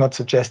degrowth does not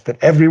suggest that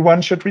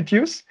everyone should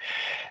reduce.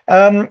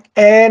 And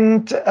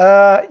then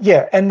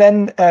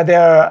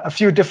there are a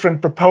few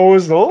different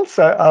proposals.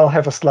 I'll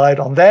have a slide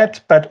on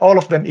that, but all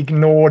of them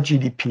ignore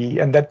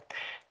GDP, and that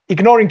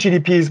ignoring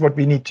GDP is what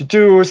we need to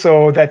do.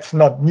 So that's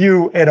not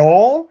new at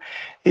all.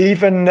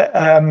 Even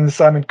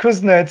Simon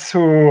Kuznets,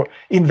 who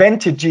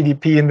invented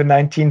GDP in the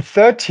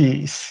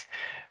 1930s,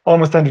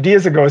 almost 100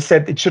 years ago,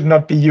 said it should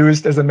not be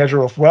used as a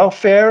measure of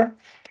welfare.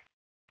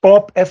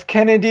 Bob F.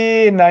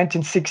 Kennedy in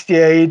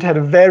 1968 had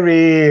a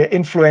very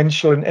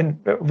influential and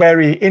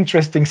very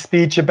interesting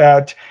speech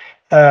about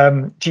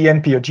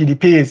GNP or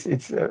GDP.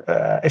 It's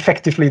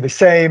effectively the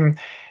same,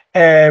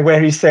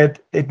 where he said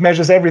it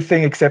measures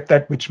everything except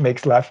that which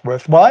makes life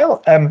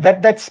worthwhile.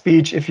 That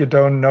speech, if you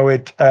don't know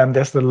it,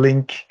 there's the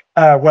link.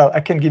 I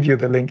can give you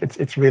the link.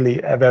 It's really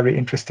very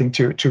interesting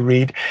to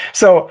read.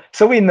 So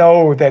we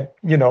know that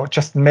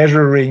just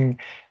measuring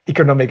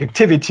economic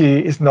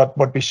activity is not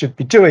what we should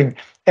be doing.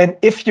 And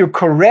if you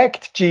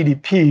correct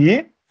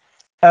GDP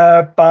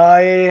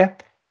by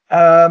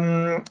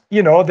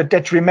the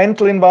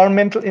detrimental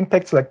environmental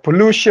impacts like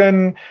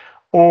pollution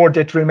or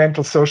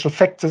detrimental social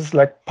factors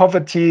like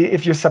poverty,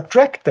 if you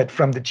subtract that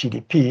from the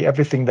GDP,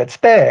 everything that's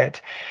bad,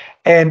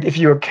 and if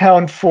you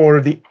account for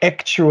the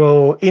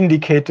actual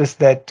indicators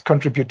that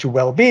contribute to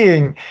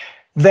well-being,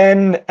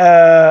 then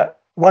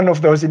one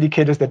of those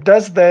indicators that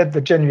does that,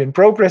 the genuine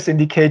progress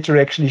indicator,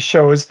 actually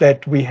shows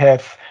that we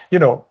have,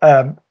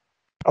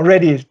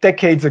 already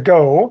decades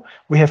ago,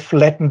 we have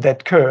flattened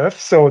that curve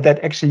so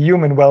that actually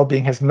human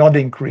well-being has not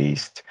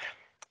increased.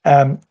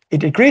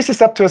 It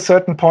increases up to a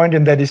certain point,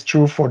 and that is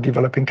true for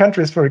developing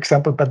countries, for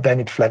example, but then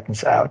it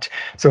flattens out.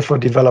 So for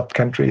developed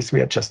countries,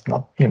 we are just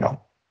not,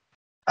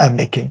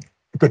 making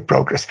good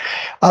progress.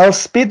 I'll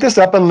speed this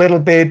up a little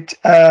bit.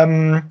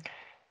 I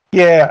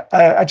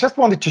just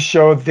wanted to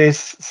show this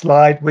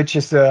slide, which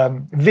is a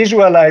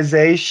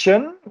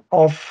visualization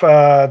of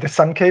the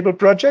Sun Cable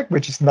project,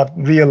 which is not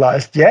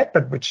realized yet,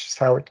 but which is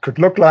how it could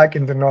look like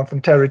in the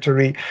Northern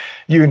Territory.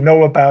 You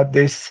know about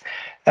this.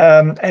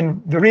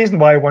 And the reason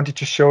why I wanted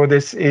to show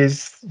this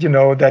is,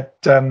 that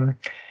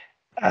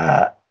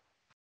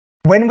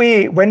when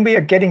we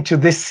are getting to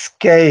this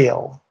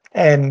scale,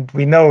 and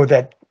we know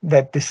that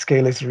this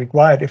scale is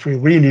required if we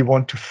really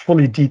want to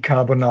fully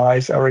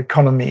decarbonize our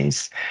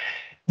economies,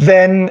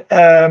 then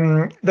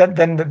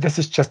this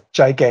is just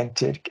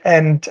gigantic.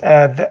 And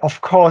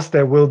of course,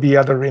 there will be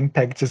other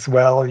impacts as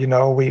well.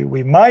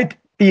 We might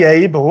be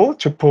able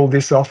to pull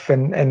this off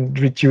and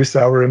reduce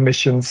our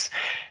emissions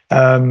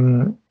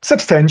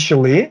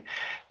substantially.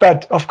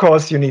 But of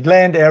course, you need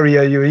land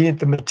area, you need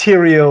the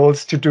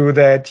materials to do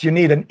that, you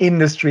need an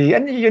industry,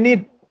 and you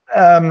need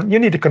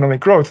economic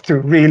growth to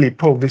really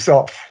pull this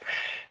off.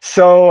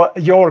 So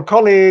your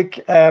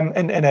colleague,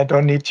 and I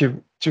don't need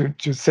to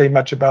say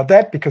much about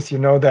that, because you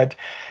know that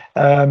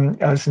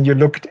as you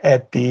looked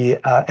at the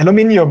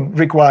aluminium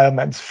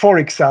requirements, for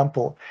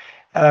example,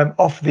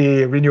 of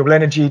the renewable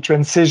energy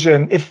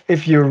transition,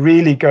 if you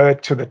really go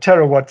to the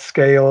terawatt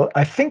scale,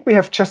 I think we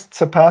have just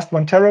surpassed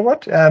 1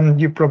 terawatt.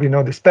 You probably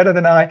know this better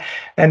than I,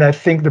 and I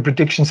think the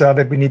predictions are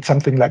that we need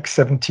something like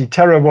 70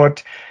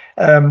 terawatt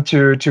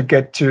to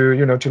get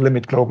to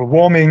limit global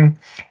warming.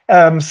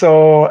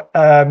 So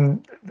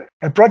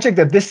a project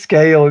at this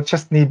scale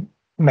just need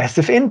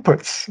massive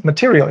inputs,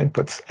 material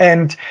inputs,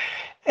 and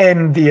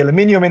the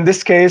aluminium in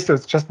this case, so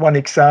it's just one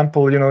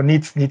example,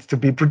 needs to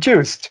be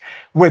produced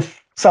with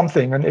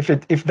something, and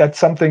if that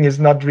something is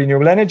not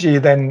renewable energy,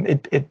 then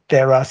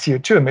there are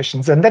CO2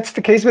 emissions, and that's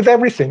the case with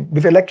everything,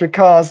 with electric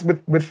cars,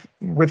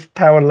 with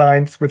power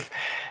lines, with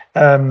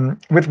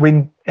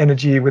wind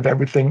energy, with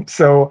everything.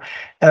 So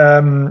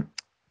to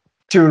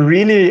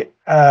really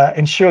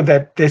ensure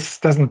that this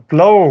doesn't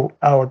blow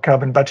our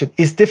carbon budget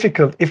is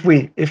difficult if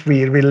we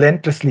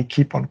relentlessly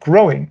keep on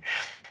growing.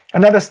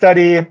 Another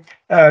study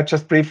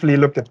just briefly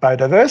looked at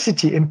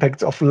biodiversity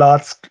impacts of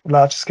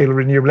large-scale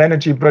renewable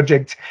energy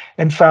projects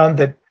and found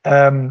that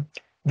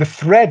the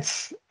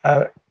threats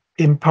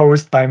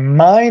imposed by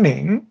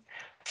mining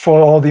for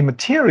all the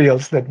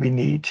materials that we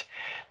need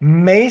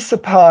may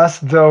surpass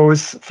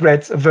those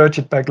threats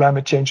averted by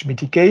climate change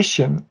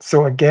mitigation.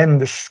 So again,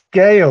 the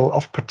scale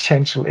of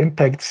potential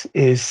impacts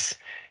is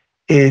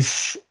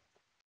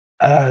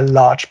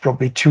large,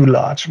 probably too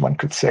large, one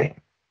could say.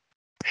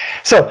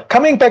 So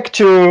coming back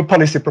to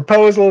policy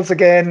proposals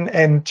again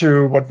and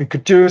to what we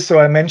could do. So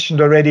I mentioned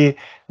already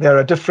there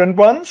are different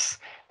ones.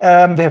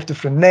 They have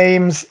different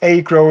names.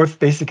 A growth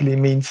basically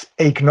means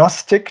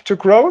agnostic to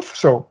growth.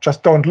 So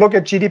just don't look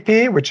at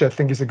GDP, which I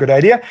think is a good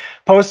idea.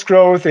 Post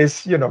growth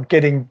is,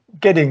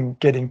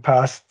 getting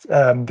past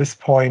this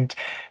point.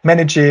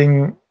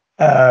 Managing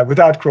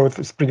without growth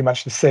is pretty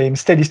much the same.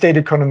 Steady state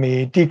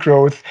economy,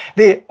 degrowth,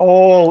 they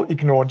all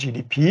ignore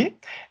GDP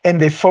and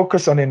they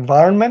focus on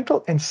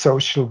environmental and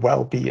social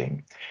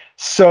well-being.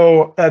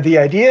 So the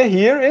idea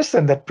here is,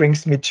 and that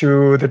brings me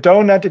to the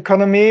donut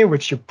economy,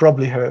 which you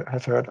probably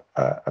have heard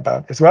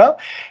about as well,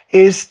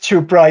 is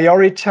to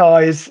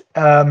prioritize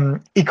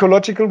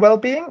ecological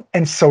well-being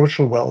and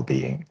social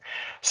well-being.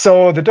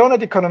 So the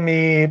donut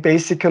economy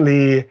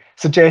basically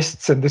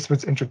suggests, and this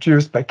was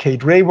introduced by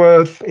Kate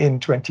Raworth in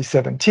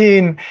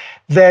 2017,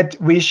 that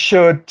we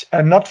should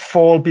not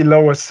fall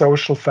below a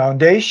social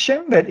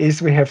foundation. That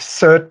is, we have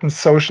certain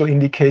social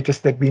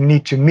indicators that we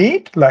need to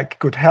meet, like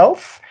good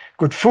health,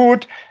 good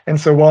food, and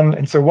so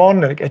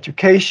on, like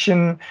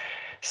education.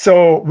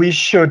 So we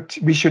should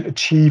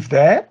achieve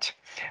that.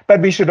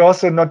 But we should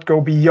also not go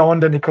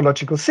beyond an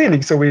ecological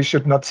ceiling. So we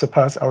should not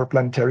surpass our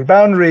planetary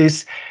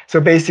boundaries. So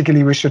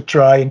basically, we should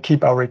try and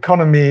keep our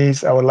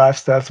economies, our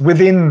lifestyles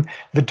within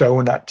the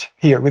donut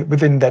here,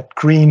 within that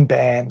green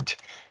band.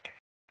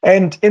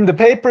 And in the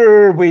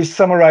paper, we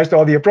summarized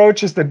all the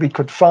approaches that we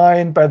could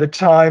find by the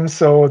time,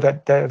 so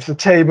that there's a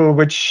table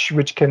which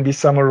can be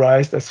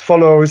summarized as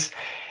follows.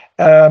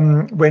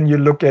 When you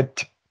look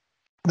at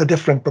the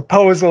different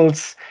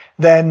proposals,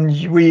 then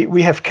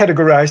we have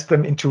categorized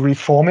them into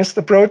reformist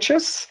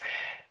approaches,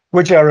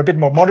 which are a bit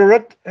more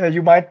moderate,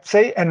 you might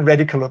say, and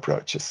radical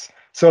approaches.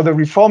 So the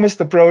reformist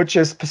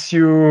approaches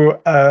pursue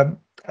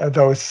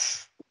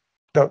those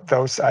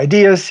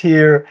ideas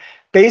here.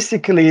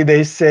 Basically,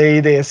 they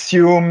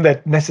assume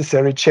that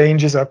necessary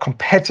changes are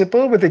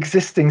compatible with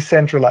existing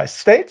centralized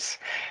states,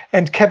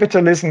 and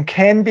capitalism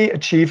can be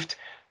achieved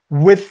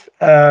with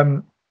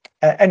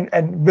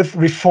and with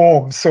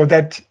reform, so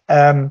that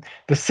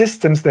the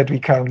systems that we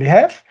currently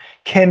have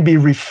can be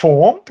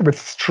reformed with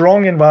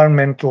strong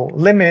environmental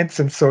limits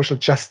and social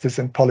justice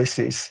and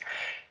policies.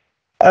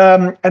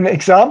 An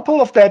example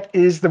of that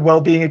is the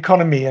well-being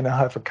economy, and I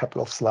have a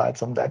couple of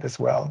slides on that as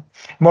well.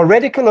 More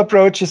radical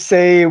approaches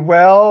say,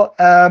 well,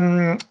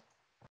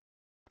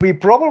 we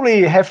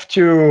probably have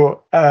to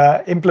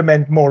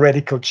implement more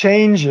radical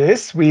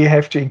changes. We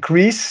have to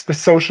increase the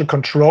social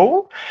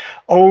control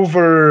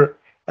over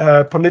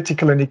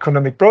political and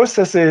economic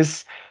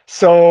processes.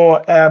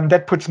 So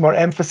that puts more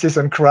emphasis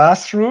on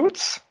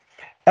grassroots,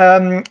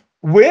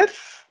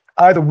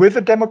 either with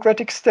a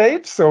democratic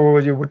state, so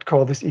you would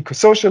call this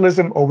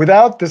eco-socialism, or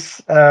without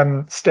this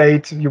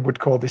state, you would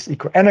call this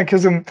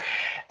eco-anarchism,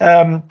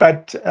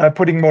 but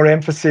putting more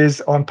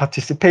emphasis on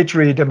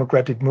participatory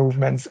democratic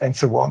movements and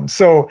so on.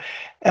 So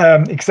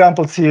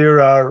examples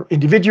here are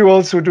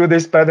individuals who do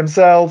this by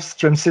themselves,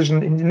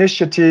 transition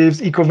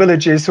initiatives,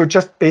 eco-villages who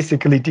just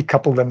basically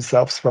decouple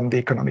themselves from the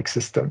economic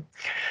system.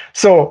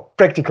 So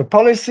practical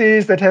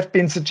policies that have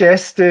been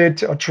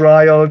suggested or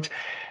trialed,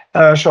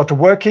 shorter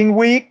working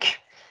week,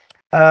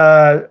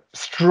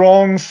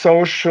 strong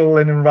social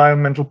and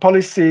environmental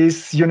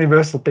policies,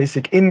 universal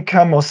basic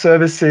income or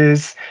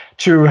services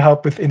to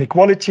help with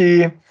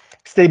inequality,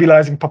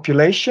 stabilizing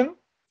population,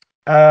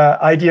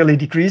 ideally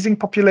decreasing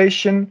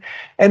population,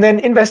 and then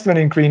investment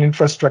in green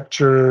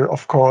infrastructure,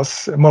 of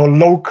course, more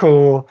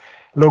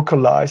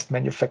localized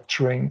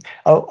manufacturing.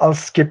 I'll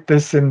skip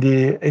this in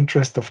the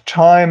interest of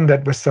time.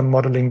 That was some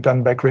modeling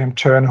done by Graham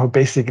Turner, who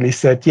basically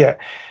said, yeah,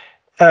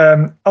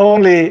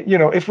 only,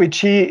 if we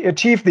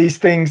achieve these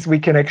things, we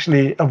can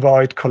actually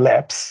avoid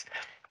collapse.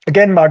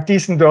 Again, Mark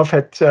Diesendorf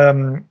had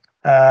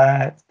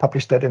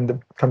published that in the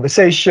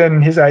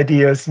conversation. His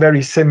idea is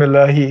very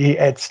similar. He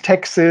adds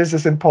taxes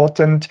as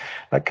important,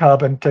 like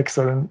carbon tax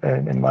or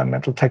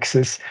environmental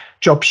taxes,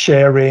 job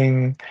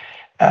sharing,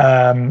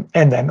 and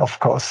then, of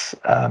course,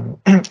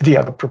 the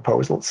other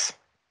proposals.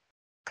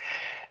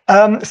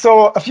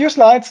 So a few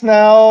slides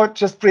now,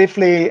 just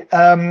briefly,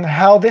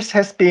 how this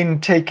has been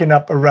taken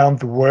up around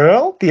the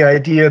world, the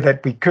idea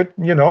that we could,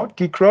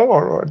 degrow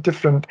or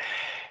different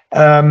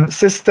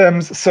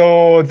systems.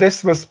 So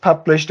this was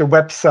published, a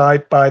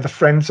website by the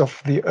Friends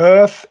of the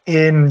Earth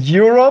in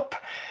Europe,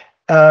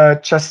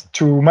 just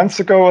 2 months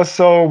ago or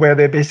so, where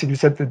they basically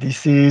said the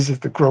disease is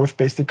the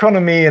growth-based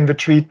economy and the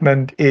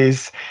treatment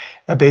is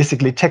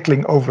basically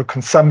tackling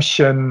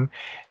overconsumption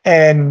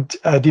and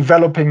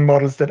developing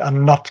models that are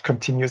not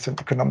continuous in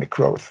economic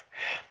growth.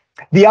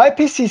 The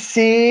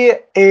IPCC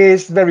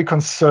is very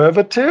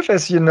conservative,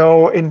 as you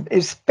know,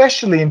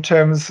 especially in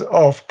terms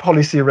of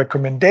policy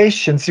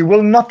recommendations. You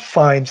will not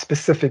find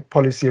specific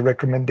policy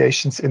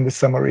recommendations in the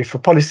summary for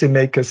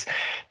policymakers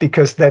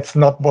because that's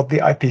not what the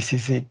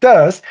IPCC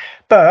does.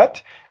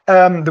 But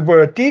the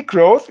word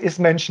degrowth is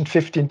mentioned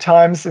 15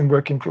 times in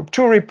Working Group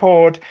 2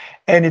 report,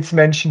 and it's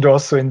mentioned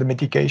also in the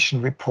mitigation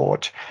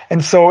report.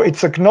 And so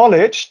it's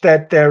acknowledged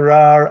that there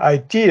are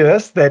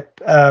ideas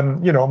that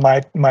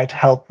might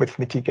help with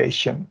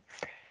mitigation.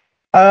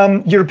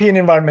 European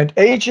Environment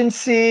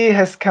Agency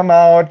has come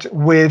out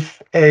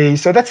with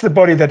so that's the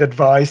body that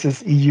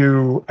advises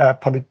EU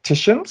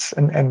politicians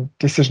and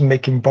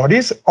decision-making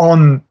bodies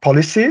on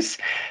policies.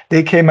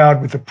 They came out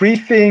with a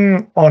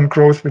briefing on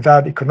growth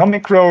without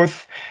economic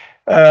growth,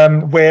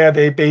 where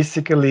they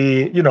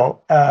basically,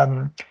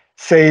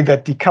 say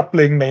that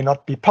decoupling may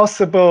not be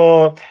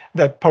possible,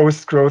 that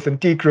post-growth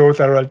and degrowth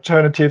are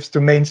alternatives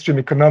to mainstream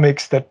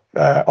economics that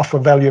offer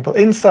valuable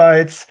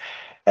insights,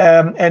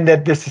 and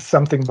that this is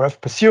something worth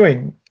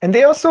pursuing. And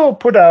they also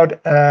put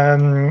out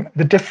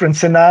the different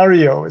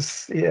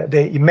scenarios.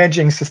 They're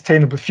imagining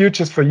sustainable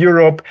futures for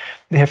Europe.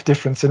 They have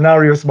different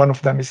scenarios. One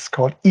of them is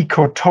called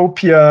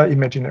Ecotopia,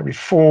 Imaginary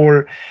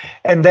 4.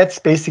 And that's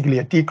basically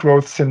a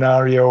degrowth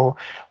scenario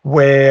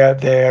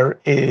where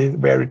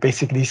it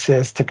basically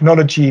says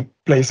technology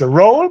plays a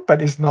role,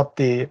 but is not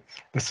the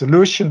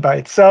solution by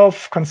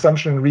itself.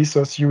 Consumption and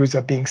resource use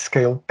are being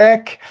scaled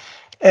back.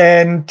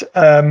 And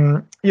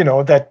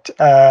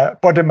that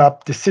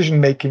bottom-up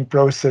decision-making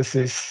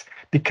processes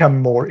become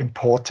more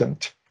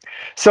important.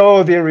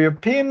 So the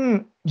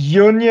European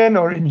Union,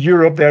 or in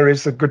Europe, there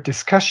is a good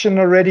discussion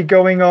already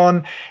going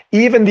on.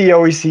 Even the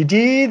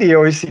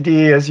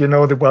OECD, as you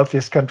know, the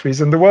wealthiest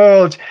countries in the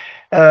world,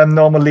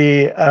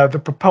 normally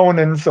the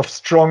proponents of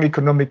strong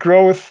economic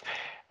growth,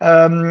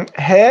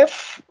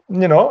 have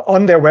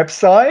on their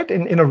website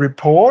in a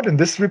report, in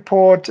this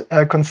report,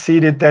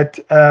 conceded that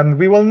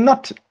we will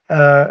not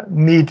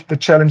meet the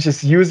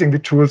challenges using the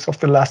tools of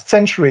the last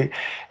century,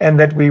 and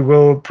that we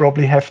will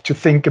probably have to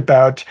think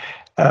about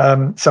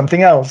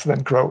something else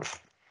than growth.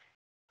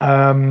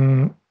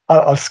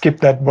 I'll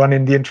skip that one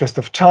in the interest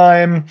of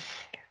time.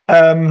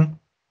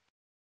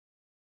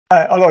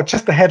 Although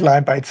just the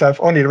headline by itself,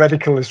 only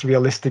radical is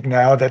realistic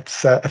now.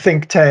 That's a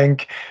think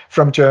tank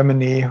from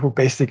Germany who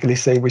basically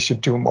say we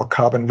should do more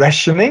carbon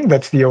rationing.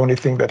 That's the only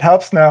thing that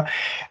helps now.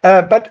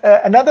 But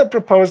another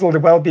proposal, the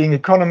Wellbeing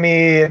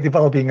Economy, the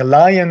Wellbeing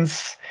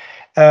Alliance,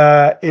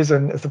 is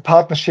a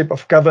partnership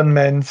of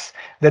governments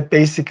that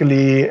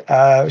basically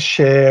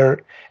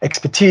share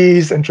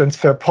expertise and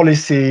transfer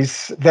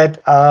policies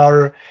that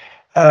are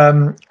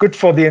good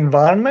for the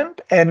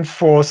environment and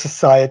for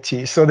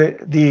society. So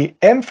the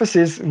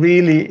emphasis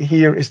really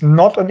here is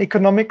not on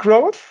economic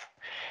growth.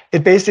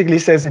 It basically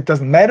says it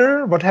doesn't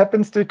matter what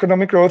happens to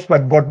economic growth,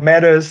 but what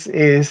matters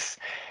is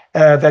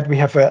that we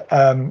have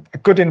a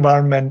good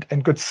environment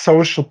and good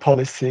social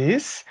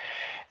policies.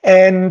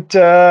 And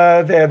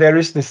there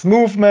is this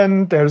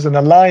movement, there's an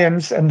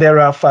alliance, and there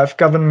are 5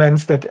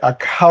 governments that are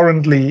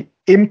currently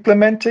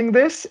implementing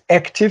this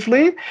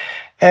actively.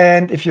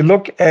 And if you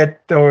look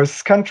at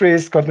those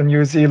countries, Scotland,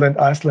 New Zealand,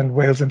 Iceland,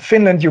 Wales, and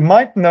Finland, you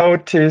might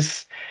note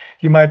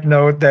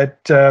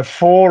that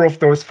 4 of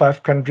those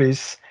 5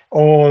 countries,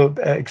 all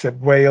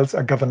except Wales,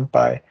 are governed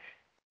by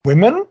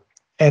women.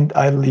 And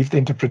I'll leave the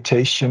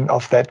interpretation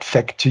of that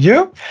fact to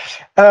you.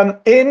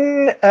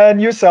 In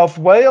New South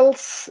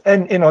Wales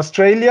and in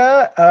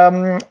Australia,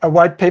 a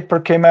white paper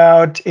came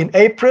out in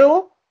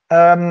April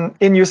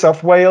in New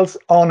South Wales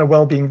on a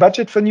well-being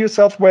budget for New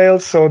South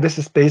Wales. So this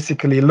is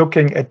basically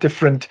looking at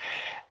different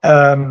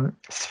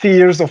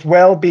spheres of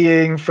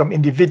well-being, from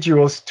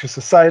individuals to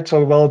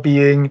societal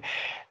well-being,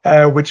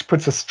 which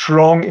puts a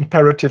strong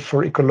imperative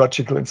for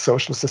ecological and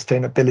social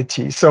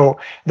sustainability. So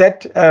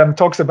that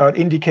talks about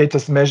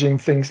indicators measuring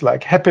things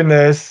like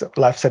happiness,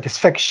 life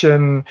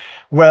satisfaction,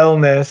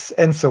 wellness,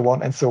 and so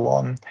on and so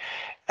on.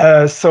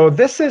 So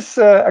this is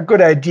a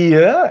good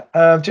idea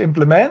to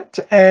implement.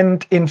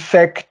 And in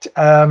fact,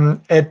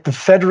 at the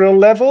federal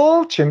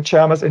level, Jim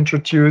Chalmers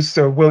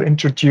will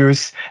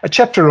introduce a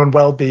chapter on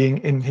well-being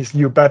in his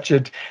new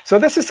budget. So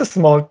this is a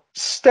small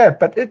step,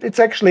 but it's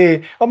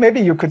actually, or maybe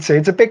you could say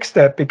it's a big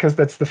step, because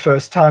that's the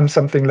first time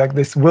something like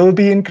this will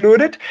be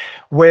included,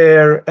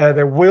 where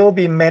there will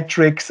be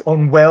metrics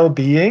on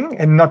well-being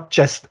and not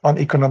just on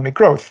economic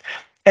growth.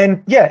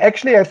 And yeah,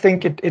 actually, I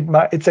think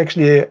it's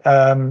actually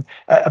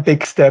a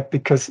big step,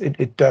 because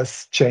it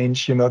does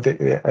change,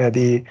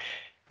 the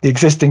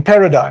existing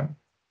paradigm.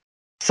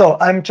 So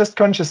I'm just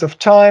conscious of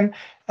time.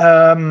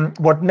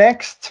 What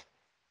next?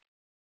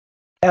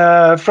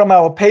 from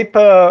our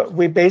paper,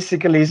 we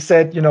basically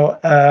said,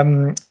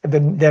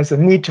 there's a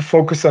need to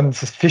focus on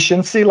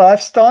sufficiency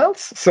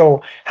lifestyles.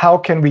 So how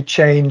can we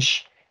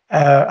change?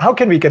 How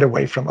can we get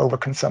away from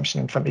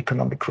overconsumption and from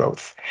economic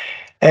growth?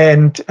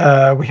 And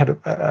we had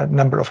a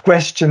number of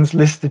questions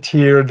listed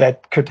here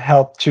that could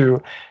help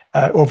to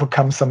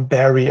overcome some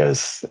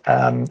barriers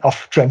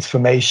of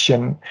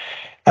transformation.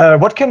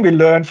 What can we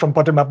learn from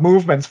bottom-up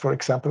movements, for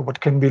example?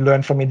 What can we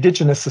learn from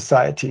indigenous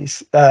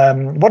societies?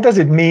 What does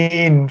it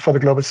mean for the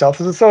global south?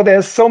 So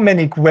there's so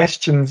many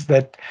questions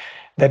that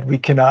we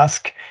can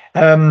ask.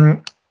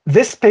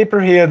 This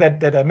paper here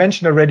that I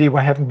mentioned already,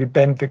 Why Haven't We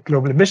Bent the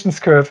Global Emissions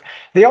Curve?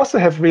 They also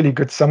have really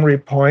good summary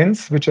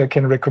points, which I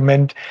can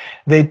recommend.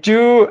 They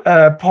do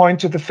point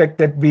to the fact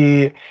that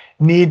we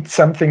need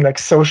something like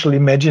social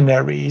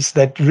imaginaries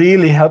that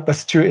really help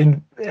us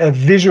to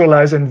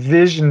visualize and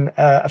envision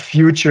a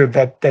future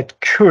that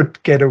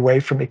could get away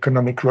from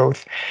economic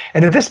growth.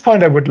 And at this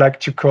point, I would like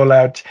to call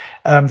out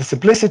the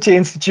Simplicity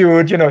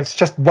Institute. It's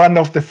just one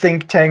of the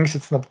think tanks.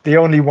 It's not the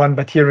only one,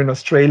 but here in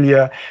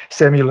Australia,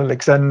 Samuel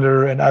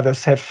Alexander and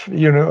others have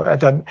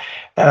done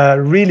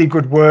really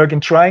good work in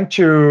trying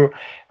to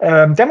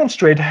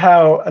demonstrate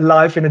how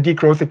life in a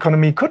degrowth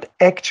economy could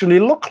actually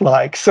look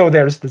like. So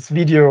there's this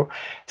video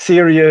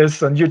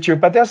series on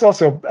YouTube, but there's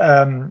also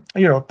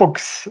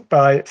books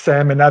by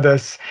Sam and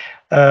others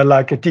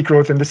like a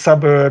Degrowth in the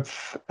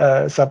Suburbs,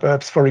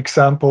 for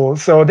example.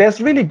 So there's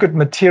really good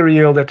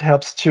material that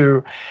helps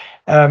to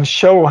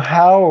show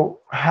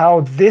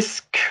how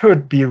this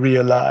could be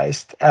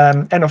realized.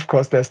 And of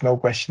course, there's no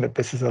question that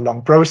this is a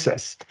long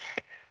process.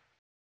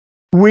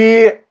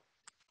 We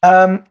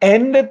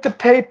ended the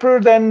paper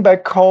then by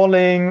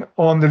calling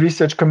on the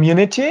research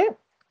community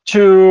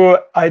to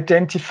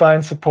identify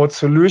and support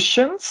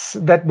solutions.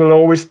 That will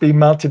always be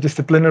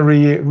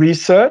multidisciplinary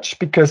research,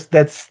 because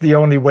that's the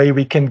only way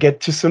we can get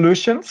to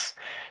solutions,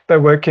 by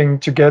working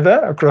together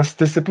across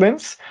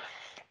disciplines.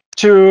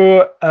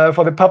 For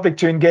the public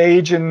to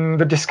engage in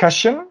the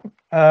discussion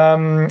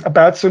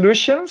about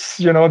solutions.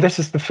 This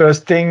is the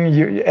first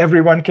thing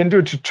everyone can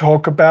do, to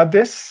talk about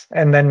this,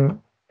 and then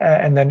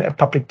a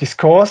public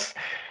discourse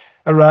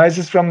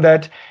arises from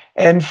that.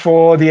 And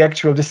for the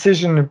actual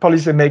decision and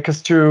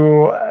policymakers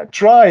to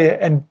try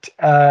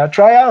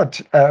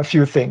out a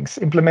few things,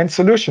 implement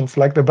solutions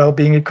like the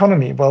well-being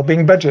economy,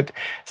 well-being budget.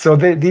 So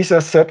these are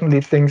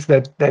certainly things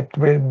that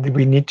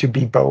we need to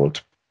be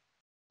bold.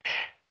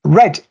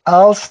 Right,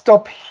 I'll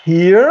stop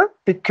here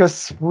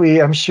because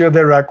I'm sure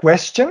there are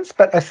questions,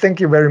 but I thank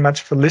you very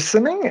much for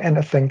listening,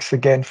 and thanks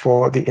again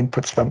for the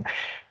inputs from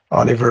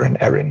Oliver and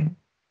Erin.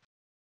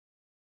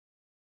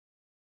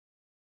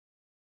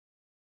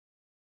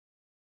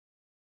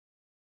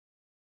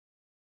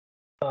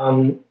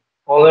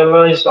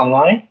 Oliver is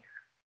online.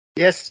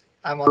 Yes,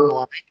 I'm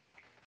online.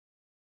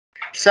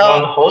 So,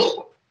 On host?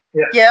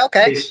 Yeah,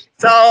 okay. Please.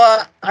 So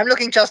I'm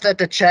looking just at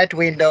the chat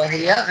window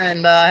here,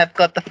 and I've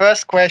got the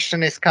first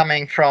question is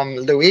coming from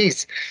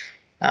Louise.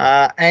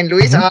 And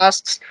Louise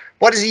asks,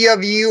 what is your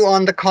view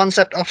on the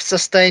concept of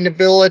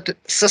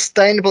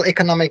sustainable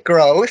economic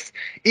growth?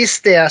 Is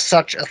there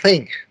such a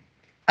thing?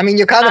 I mean,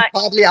 you kind of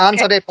partly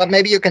answered it, but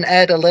maybe you can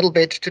add a little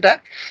bit to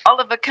that.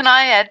 Oliver, can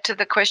I add to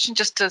the question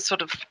just to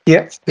sort of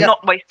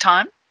not waste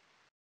time?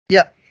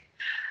 Yeah.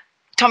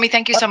 Tommy,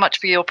 thank you so much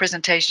for your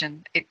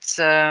presentation. It's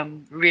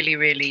really,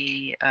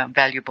 really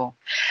valuable.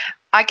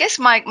 I guess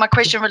my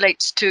question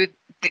relates to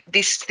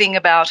this thing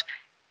about,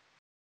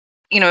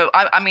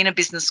 I'm in a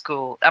business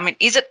school. I mean,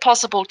 is it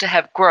possible to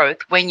have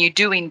growth when you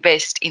do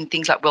invest in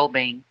things like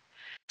well-being?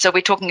 So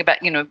we're talking about,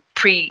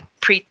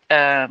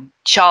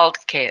 child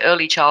care,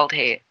 early child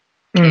care,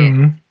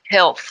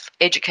 health,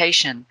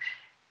 education.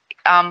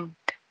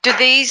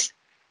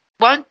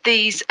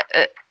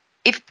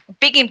 If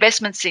big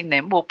investments in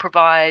them will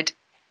provide,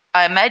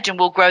 I imagine,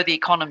 will grow the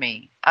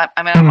economy.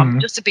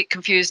 I'm just a bit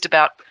confused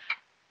about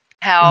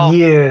how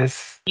you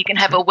can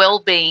have a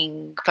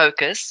well-being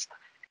focus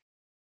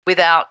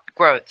without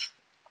growth.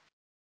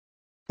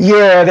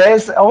 Yeah,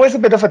 there's always a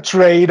bit of a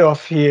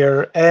trade-off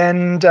here.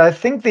 And I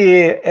think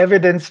the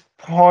evidence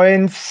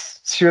points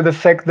to the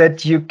fact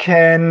that you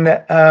can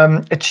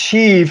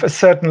achieve a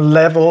certain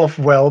level of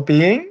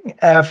well-being,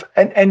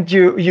 and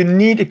you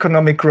need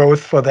economic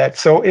growth for that.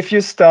 So if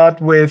you start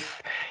with,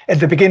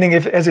 at the beginning,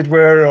 as it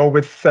were, or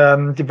with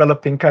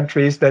developing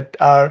countries that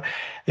are,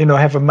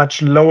 have a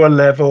much lower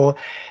level,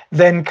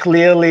 then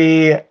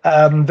clearly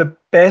the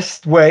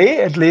best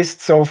way, at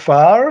least so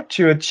far,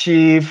 to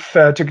achieve,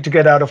 to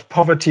get out of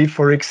poverty,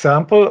 for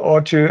example,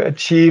 or to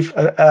achieve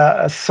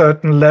a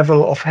certain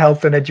level of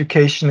health and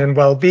education and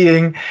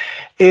well-being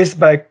is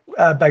by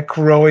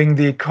growing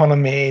the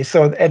economy.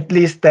 So at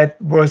least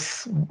that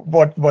was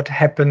what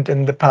happened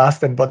in the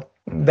past, and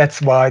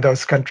that's why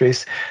those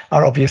countries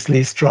are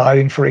obviously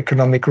striving for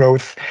economic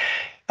growth.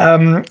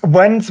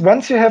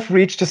 Once you have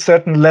reached a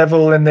certain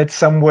level, and that's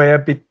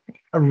somewhere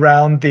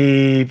around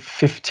the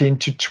 $15,000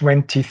 to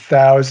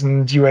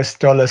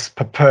 $20,000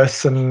 per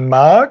person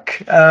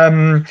mark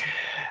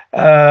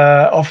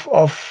of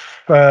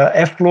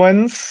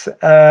affluence,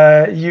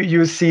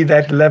 you see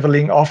that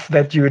leveling off,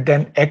 that you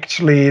then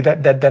actually,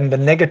 that then the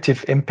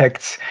negative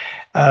impacts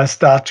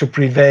start to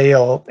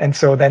prevail. And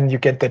so then you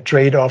get the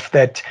trade-off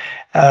that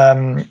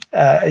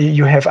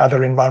you have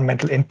other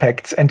environmental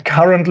impacts. And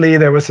currently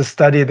there was a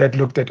study that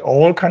looked at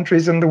all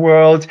countries in the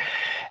world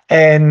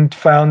and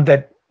found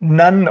that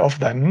none of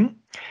them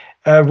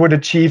would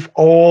achieve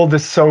all the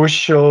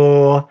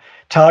social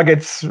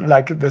targets,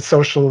 like the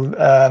social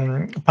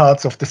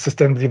parts of the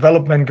Sustainable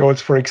Development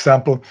Goals, for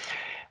example,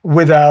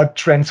 without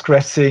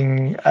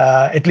transgressing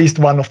at least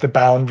one of the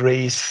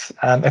boundaries.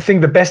 I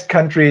think the best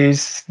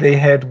countries they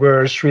had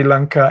were Sri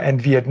Lanka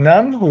and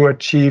Vietnam, who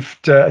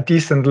achieved a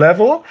decent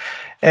level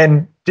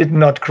and did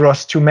not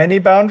cross too many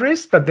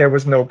boundaries, but there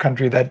was no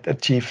country that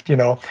achieved,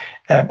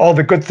 all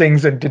the good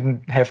things and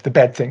didn't have the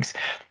bad things.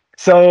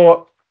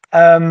 So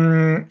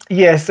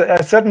yes,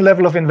 a certain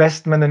level of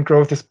investment and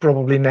growth is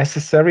probably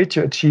necessary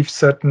to achieve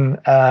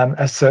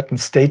a certain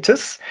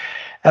status.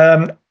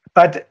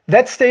 But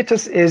that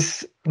status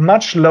is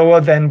much lower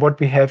than what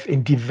we have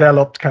in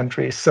developed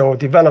countries. So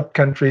developed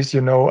countries,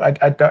 I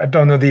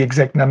don't know the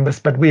exact numbers,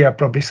 but we are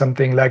probably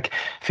something like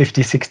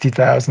 50,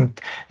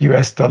 60,000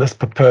 US dollars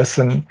per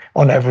person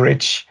on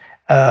average.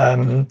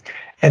 And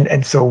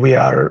so we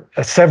are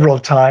several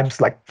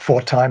times, like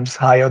 4 times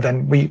higher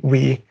than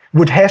we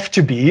would have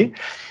to be.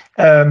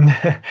 And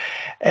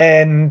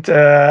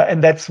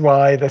that's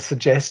why the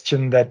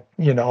suggestion that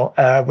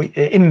we,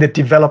 in the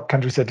developed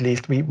countries at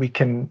least, we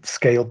can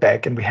scale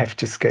back, and we have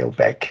to scale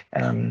back.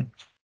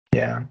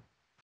 Yeah,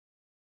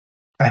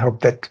 I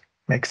hope that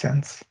makes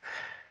sense.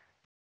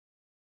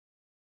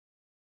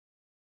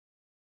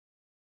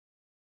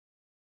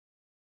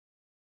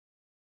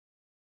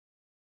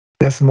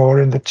 There's more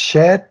in the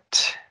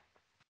chat.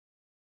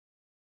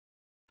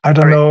 I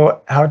don't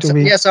know, how do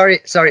we... Yeah, sorry.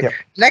 Yeah.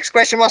 Next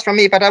question was from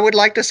me, but I would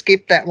like to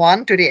skip that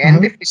one to the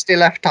end if we still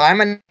have time.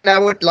 And I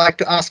would like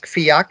to ask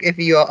Fiak, if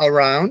you're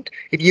around,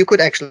 if you could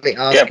actually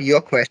ask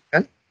your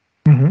question.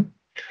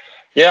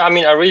 Yeah, I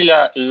mean, I really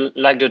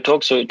like the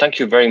talk, so thank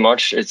you very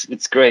much.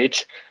 It's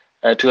great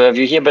to have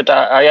you here. But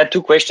I had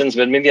 2 questions,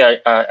 but maybe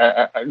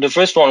the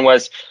first one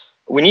was,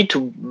 we need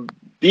to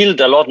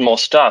build a lot more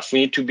stuff.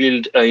 We need to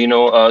build,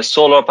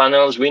 solar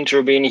panels, wind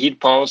turbine, heat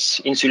pumps,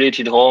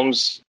 insulated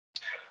homes,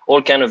 all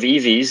kind of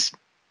EVs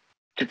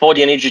for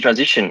the energy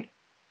transition.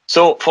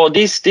 So for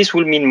this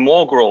will mean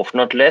more growth,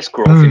 not less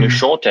growth in the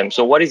short term.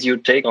 So what is your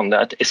take on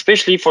that,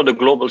 especially for the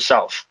global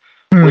south,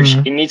 which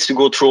it needs to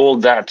go through all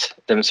that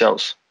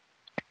themselves?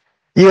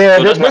 Yeah,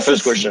 so that's my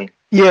first question.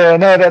 Yeah,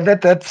 no,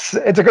 it's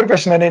a good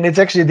question, and it's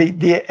actually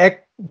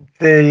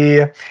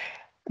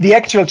the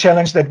actual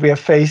challenge that we are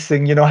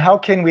facing. How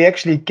can we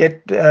actually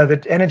get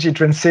that energy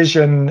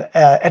transition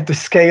at the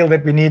scale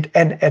that we need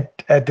and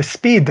at the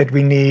speed that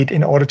we need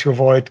in order to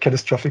avoid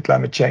catastrophic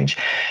climate change?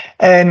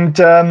 And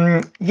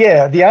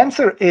the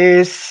answer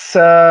is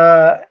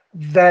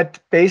that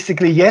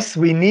basically, yes,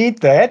 we need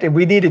that, and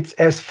we need it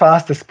as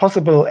fast as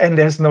possible. And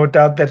there's no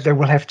doubt that there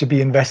will have to be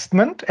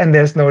investment, and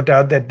there's no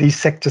doubt that these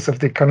sectors of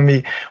the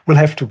economy will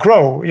have to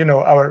grow.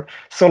 Our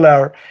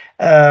solar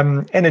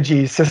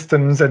energy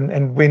systems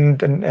and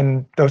wind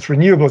and those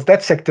renewables,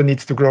 that sector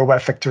needs to grow by a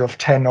factor of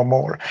 10 or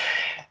more.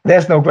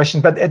 There's no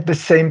question. But at the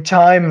same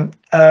time,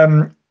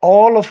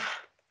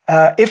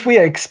 if we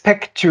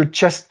expect to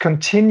just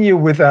continue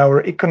with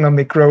our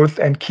economic growth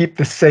and keep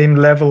the same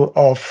level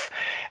of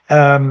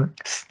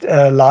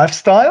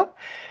lifestyle,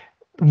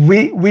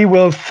 we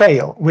will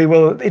fail.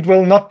 It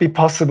will not be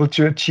possible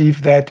to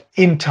achieve that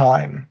in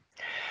time.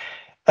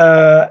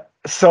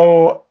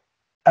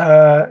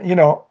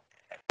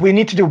 We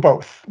need to do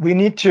both. We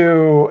need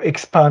to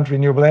expand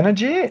renewable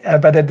energy,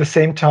 but at the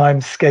same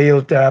time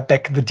scale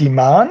back the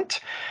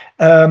demand.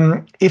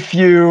 If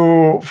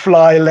you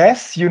fly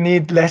less, you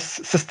need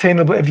less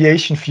sustainable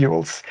aviation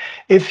fuels.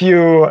 If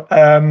you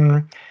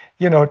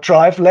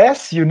drive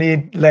less, you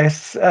need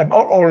less,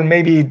 or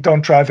maybe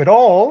don't drive at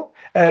all.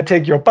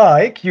 Take your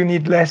bike, you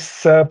need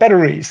less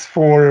batteries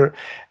for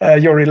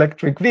your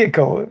electric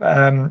vehicle.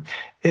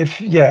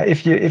 If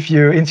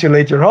you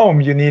insulate your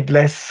home, you need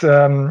less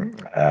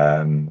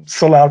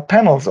solar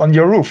panels on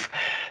your roof.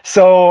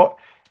 So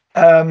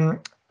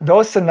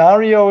those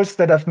scenarios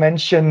that I've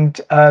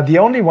mentioned, the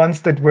only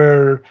ones that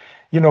were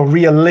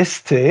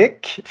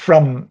realistic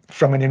from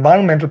an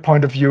environmental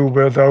point of view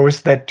were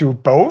those that do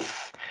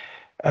both.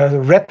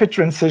 Rapid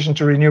transition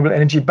to renewable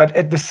energy, but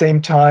at the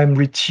same time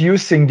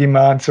reducing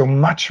demand, so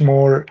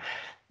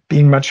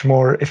being much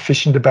more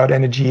efficient about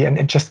energy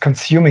and just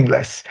consuming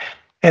less.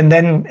 And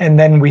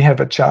then we have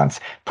a chance.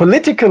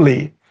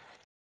 Politically,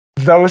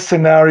 those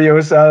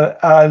scenarios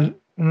are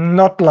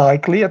not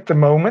likely at the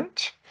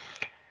moment,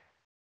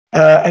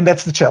 and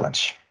that's the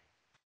challenge.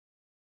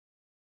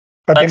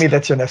 But maybe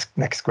that's your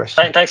next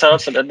question. Thanks a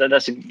lot.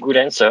 That's a good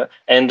answer.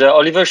 And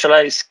Oliver, shall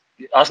I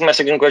ask my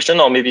second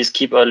question, or maybe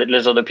skip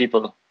let other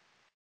people?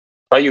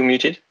 Are you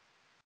muted?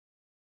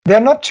 There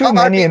are not too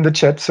many in the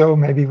chat, so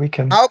maybe we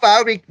can... How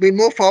about we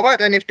move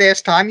forward, and if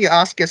there's time, you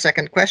ask your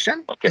second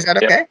question? Okay. Is that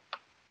okay?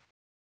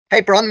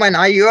 Hey, Bronwyn,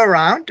 are you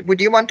around?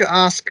 Would you want to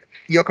ask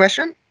your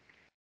question?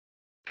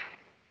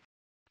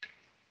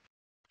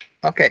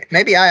 Okay,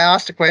 maybe I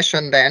asked a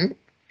question then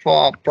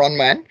for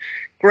Bronwyn.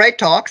 Great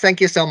talk.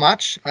 Thank you so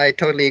much. I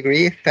totally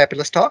agree.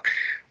 Fabulous talk.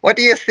 What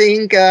do you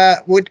think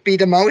would be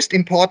the most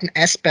important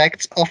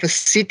aspects of a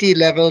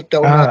city-level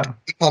donut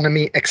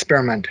economy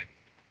experiment?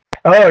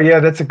 Oh yeah,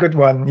 that's a good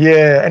one.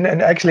 Yeah, and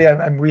actually,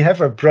 we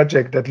have a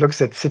project that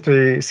looks at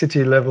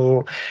city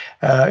level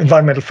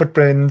environmental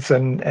footprints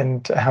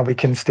and how we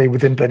can stay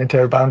within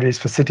planetary boundaries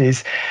for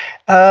cities.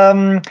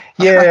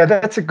 Yeah,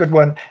 that's a good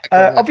one.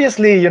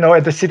 Obviously, you know,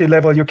 at the city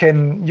level, you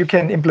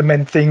can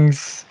implement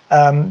things.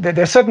 There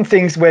are certain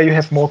things where you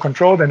have more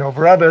control than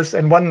over others,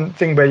 and one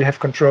thing where you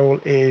have control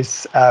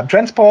is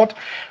transport.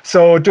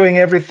 So doing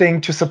everything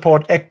to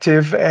support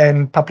active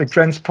and public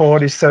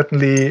transport is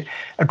certainly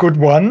a good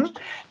one.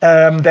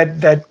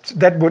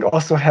 That would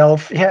also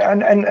help. Yeah,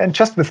 and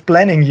just with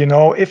planning, you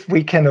know, if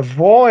we can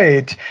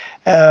avoid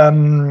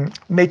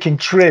making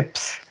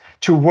trips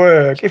to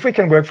work, if we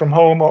can work from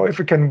home, or if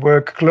we can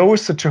work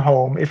closer to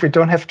home, if we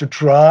don't have to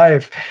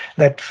drive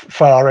that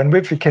far, and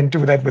if we can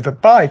do that with a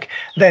bike,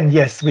 then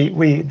yes,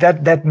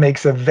 that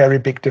makes a very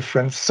big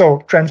difference.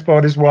 So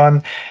transport is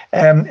one.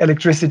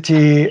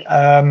 Electricity,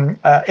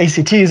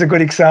 ACT is a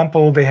good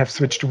example. They have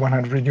switched to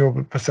 100%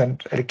 renewable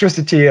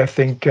electricity. I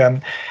think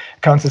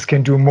councils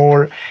can do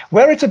more.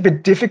 Where it's a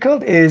bit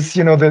difficult is,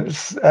 you know,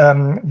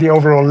 the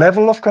overall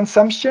level of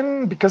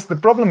consumption, because the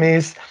problem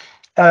is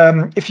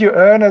if you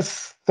earn a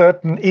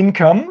certain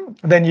income,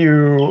 then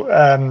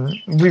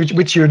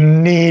which you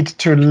need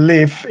to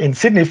live in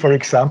Sydney, for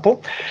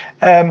example,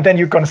 then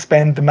you're going to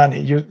spend the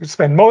money. You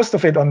spend most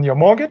of it on your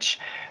mortgage.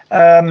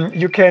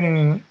 You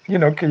can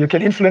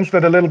influence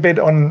that a little bit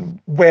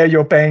on where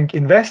your bank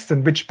invests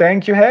and which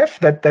bank you have.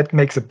 That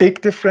makes a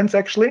big difference,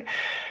 actually.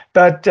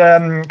 But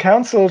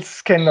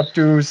councils cannot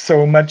do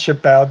so much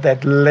about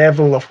that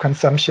level of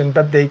consumption,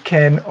 but they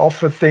can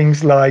offer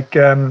things like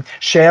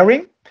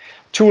sharing,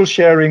 tool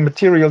sharing,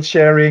 material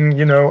sharing,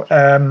 you know,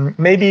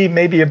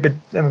 maybe a bit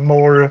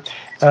more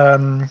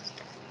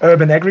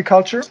urban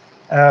agriculture,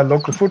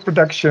 local food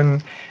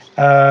production,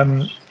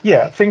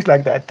 yeah, things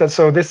like that.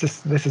 So this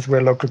is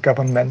where local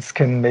governments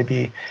can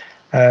maybe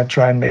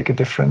try and make a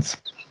difference.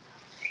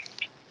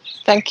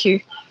 Thank you.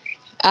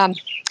 And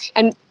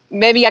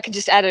maybe I could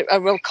just add a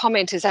real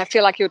comment, is I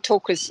feel like your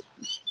talk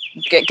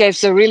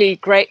gave a really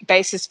great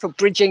basis for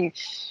bridging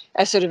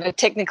a sort of a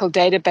technical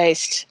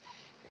data-based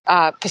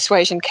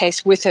persuasion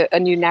case with a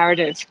new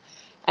narrative,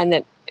 and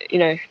that, you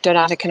know,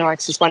 donut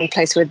economics is one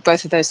place where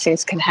both of those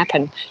things can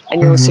happen,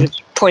 and you're sort of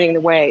pointing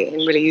the way in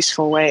really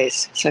useful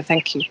ways. So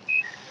thank you.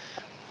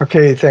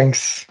 Okay,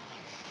 thanks.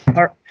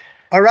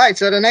 All right,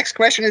 so the next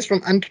question is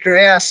from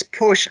Andreas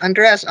Pusch.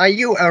 Andreas, are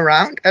you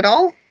around at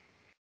all?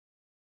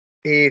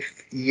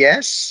 If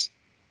yes,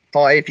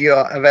 or if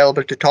you're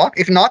available to talk.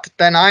 If not,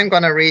 then I'm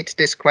going to read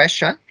this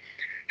question.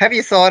 Have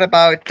you thought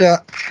about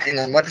hang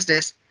on, what is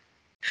this?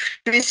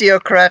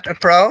 Physiocrat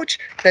approach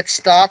that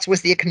starts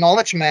with the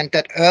acknowledgement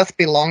that Earth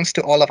belongs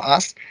to all of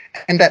us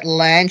and that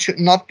land should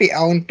not be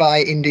owned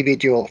by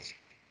individuals.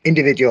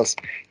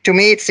 To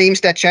me, it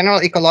seems that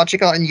general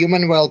ecological and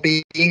human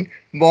well-being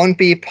won't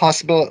be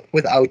possible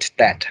without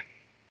that.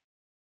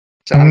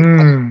 So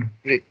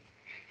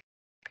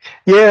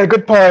yeah,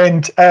 good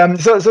point.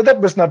 So that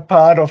was not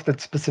part of the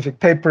specific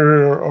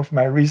paper of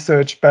my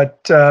research,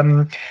 but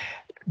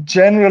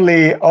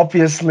generally,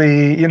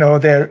 obviously, you know,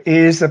 there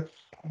is a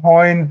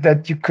point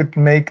that you could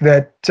make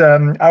that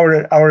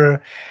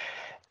our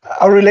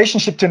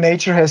relationship to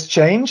nature has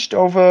changed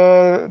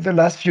over the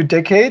last few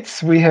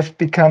decades. We have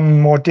become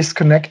more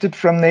disconnected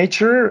from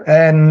nature,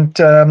 and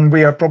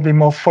we are probably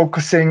more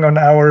focusing on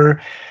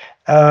our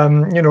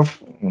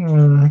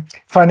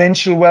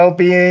financial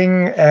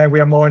well-being. We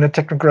are more in a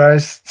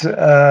technocratized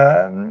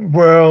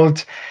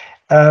world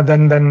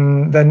than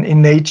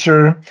in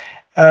nature.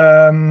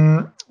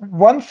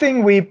 One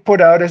thing we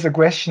put out as a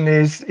question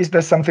is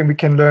there something we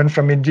can learn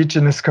from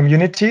indigenous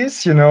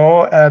communities, you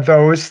know,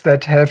 those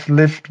that have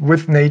lived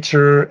with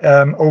nature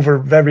over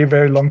very,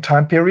 very long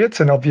time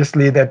periods? And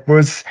obviously that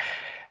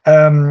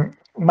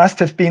must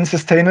have been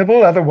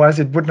sustainable. Otherwise,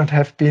 it would not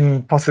have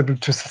been possible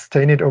to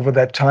sustain it over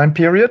that time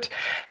period.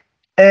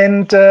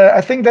 And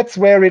I think that's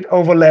where it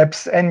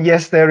overlaps. And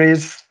yes, there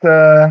is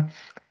I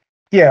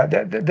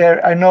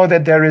know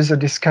that there is a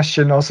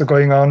discussion also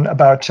going on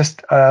about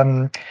just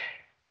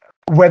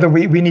whether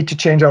we need to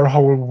change our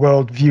whole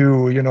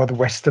worldview, you know, the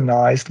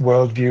westernized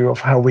worldview of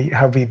how we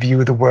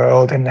view the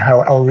world and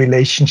how our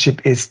relationship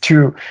is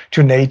to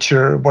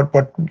nature,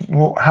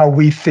 how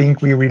we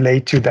think we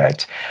relate to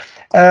that.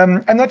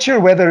 I'm not sure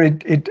whether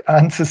it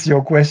answers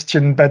your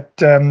question, but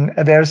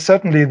there's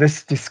certainly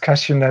this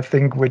discussion, I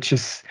think, which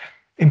is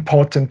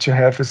important to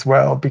have as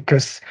well,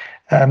 because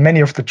many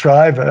of the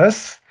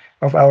drivers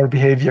of our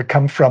behavior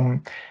come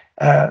from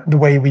the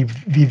way we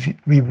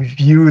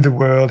view the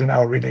world and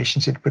our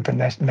relationship with the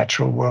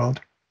natural world.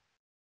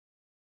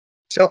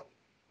 So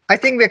I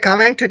think we're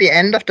coming to the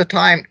end of the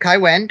time. Kai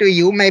Wen, do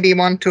you maybe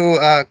want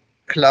to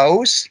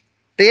close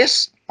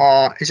this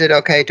Or is it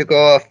okay to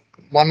go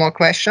one more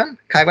question?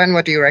 Kaiwen,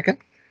 what do you reckon?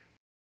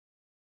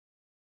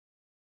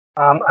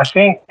 I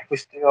think we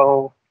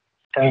still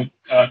can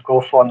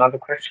go for another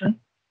question.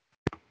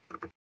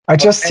 I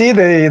just see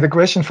the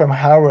question from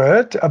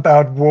Howard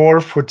about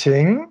war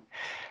footing.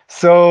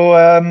 So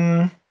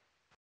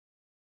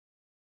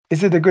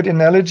is it a good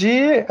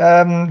analogy?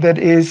 That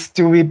is,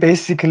 do we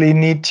basically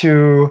need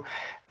to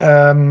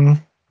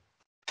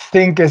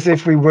think as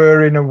if we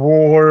were in a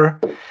war?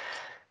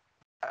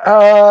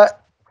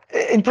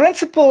 In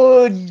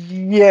principle,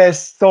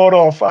 yes, sort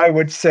of, I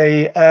would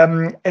say.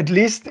 At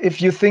least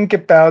if you think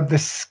about the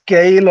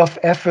scale of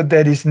effort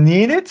that is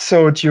needed.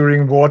 So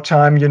during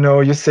wartime,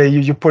 you say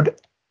you put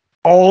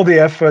all the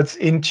efforts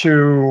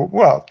into,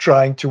 well,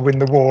 trying to win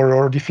the war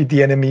or defeat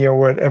the enemy or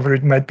whatever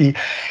it might be.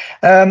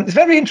 It's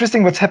very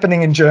interesting what's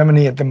happening in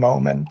Germany at the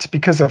moment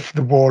because of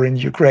the war in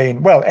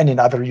Ukraine. Well, and in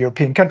other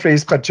European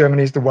countries, but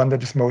Germany is the one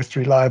that is most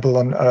reliable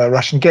on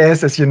Russian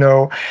gas, as you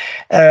know.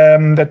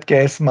 That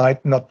gas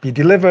might not be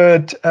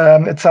delivered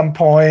at some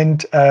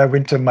point.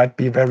 Winter might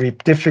be very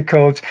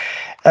difficult.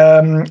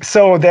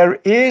 So there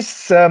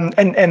is,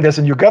 and there's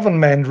a new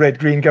government,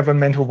 red-green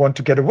government, who want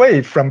to get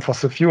away from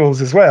fossil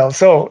fuels as well.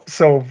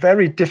 So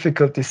very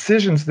difficult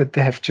decisions that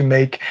they have to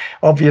make.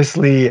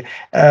 Obviously,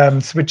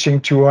 switching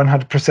to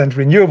 100%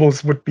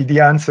 renewables would be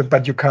the answer,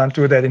 but you can't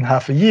do that in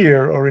half a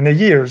year or in a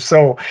year.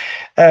 So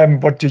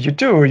what do?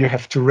 You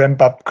have to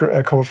ramp up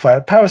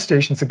coal-fired power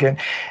stations again.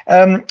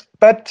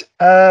 But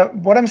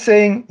what I'm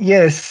saying,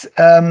 yes,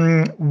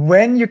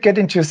 when you get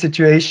into a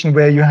situation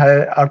where you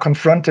are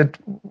confronted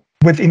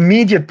with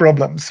immediate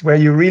problems, where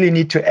you really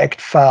need to act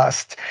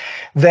fast,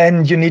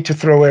 then you need to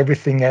throw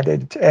everything at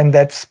it. And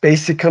that's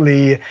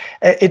basically,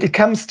 it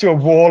comes to a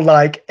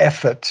warlike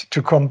effort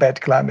to combat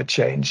climate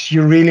change.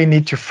 You really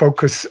need to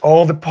focus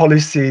all the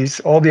policies,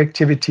 all the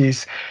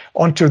activities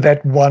onto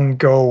that one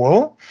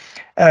goal.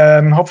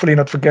 Hopefully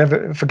not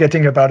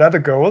forgetting about other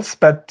goals,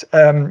 but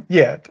to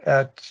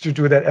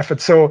do that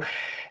effort. So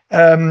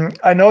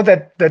I know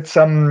that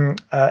some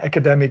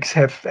academics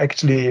have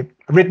actually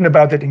written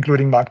about it,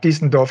 including Mark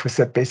Diesendorf, who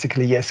said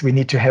basically, yes, we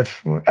need to have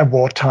a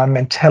wartime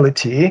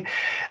mentality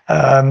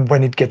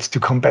when it gets to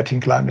combating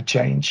climate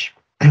change,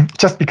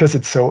 just because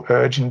it's so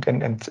urgent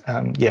and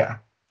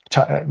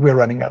we're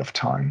running out of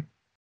time.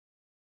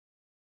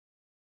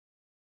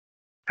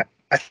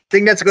 I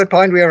think that's a good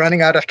point. We are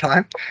running out of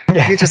time.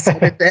 You just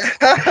said it there.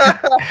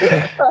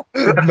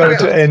 Good note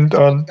to end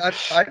on.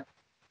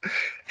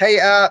 Hey,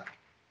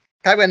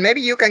 Kaiwen, maybe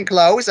you can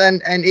close,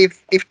 and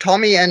if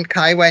Tommy and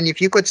Kaiwen,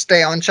 if you could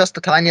stay on just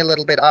a tiny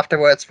little bit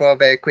afterwards for a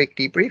very quick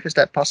debrief, is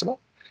that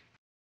possible?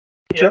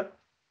 Yeah,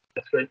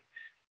 that's great.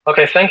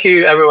 Okay, thank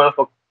you everyone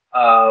for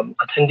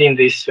attending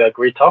this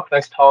great talk.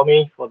 Thanks,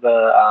 Tommy, for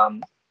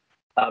the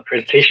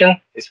presentation.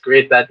 It's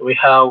great that we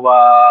have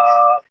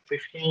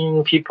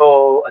 15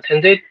 people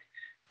attended,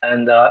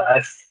 and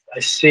I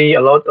see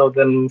a lot of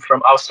them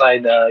from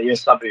outside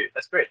UNSW.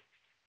 That's great.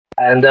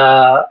 And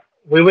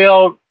we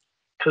will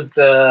put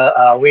the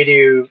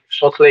video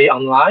shortly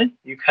online.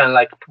 You can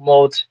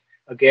promote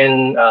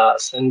again,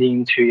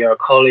 sending to your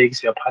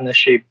colleagues, your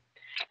partnership,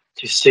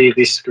 to see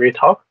this great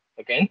talk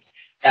again.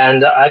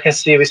 And I can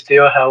see we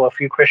still have a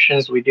few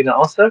questions we didn't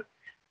answer.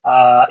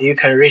 You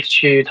can reach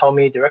to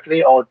Tommy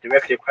directly or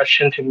direct your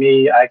question to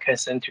me. I can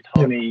send to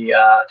Tommy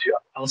to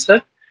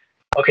answer.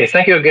 Okay,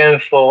 thank you again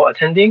for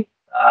attending.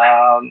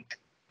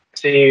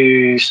 See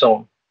you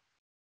soon.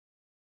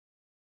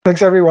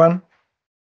 Thanks, everyone.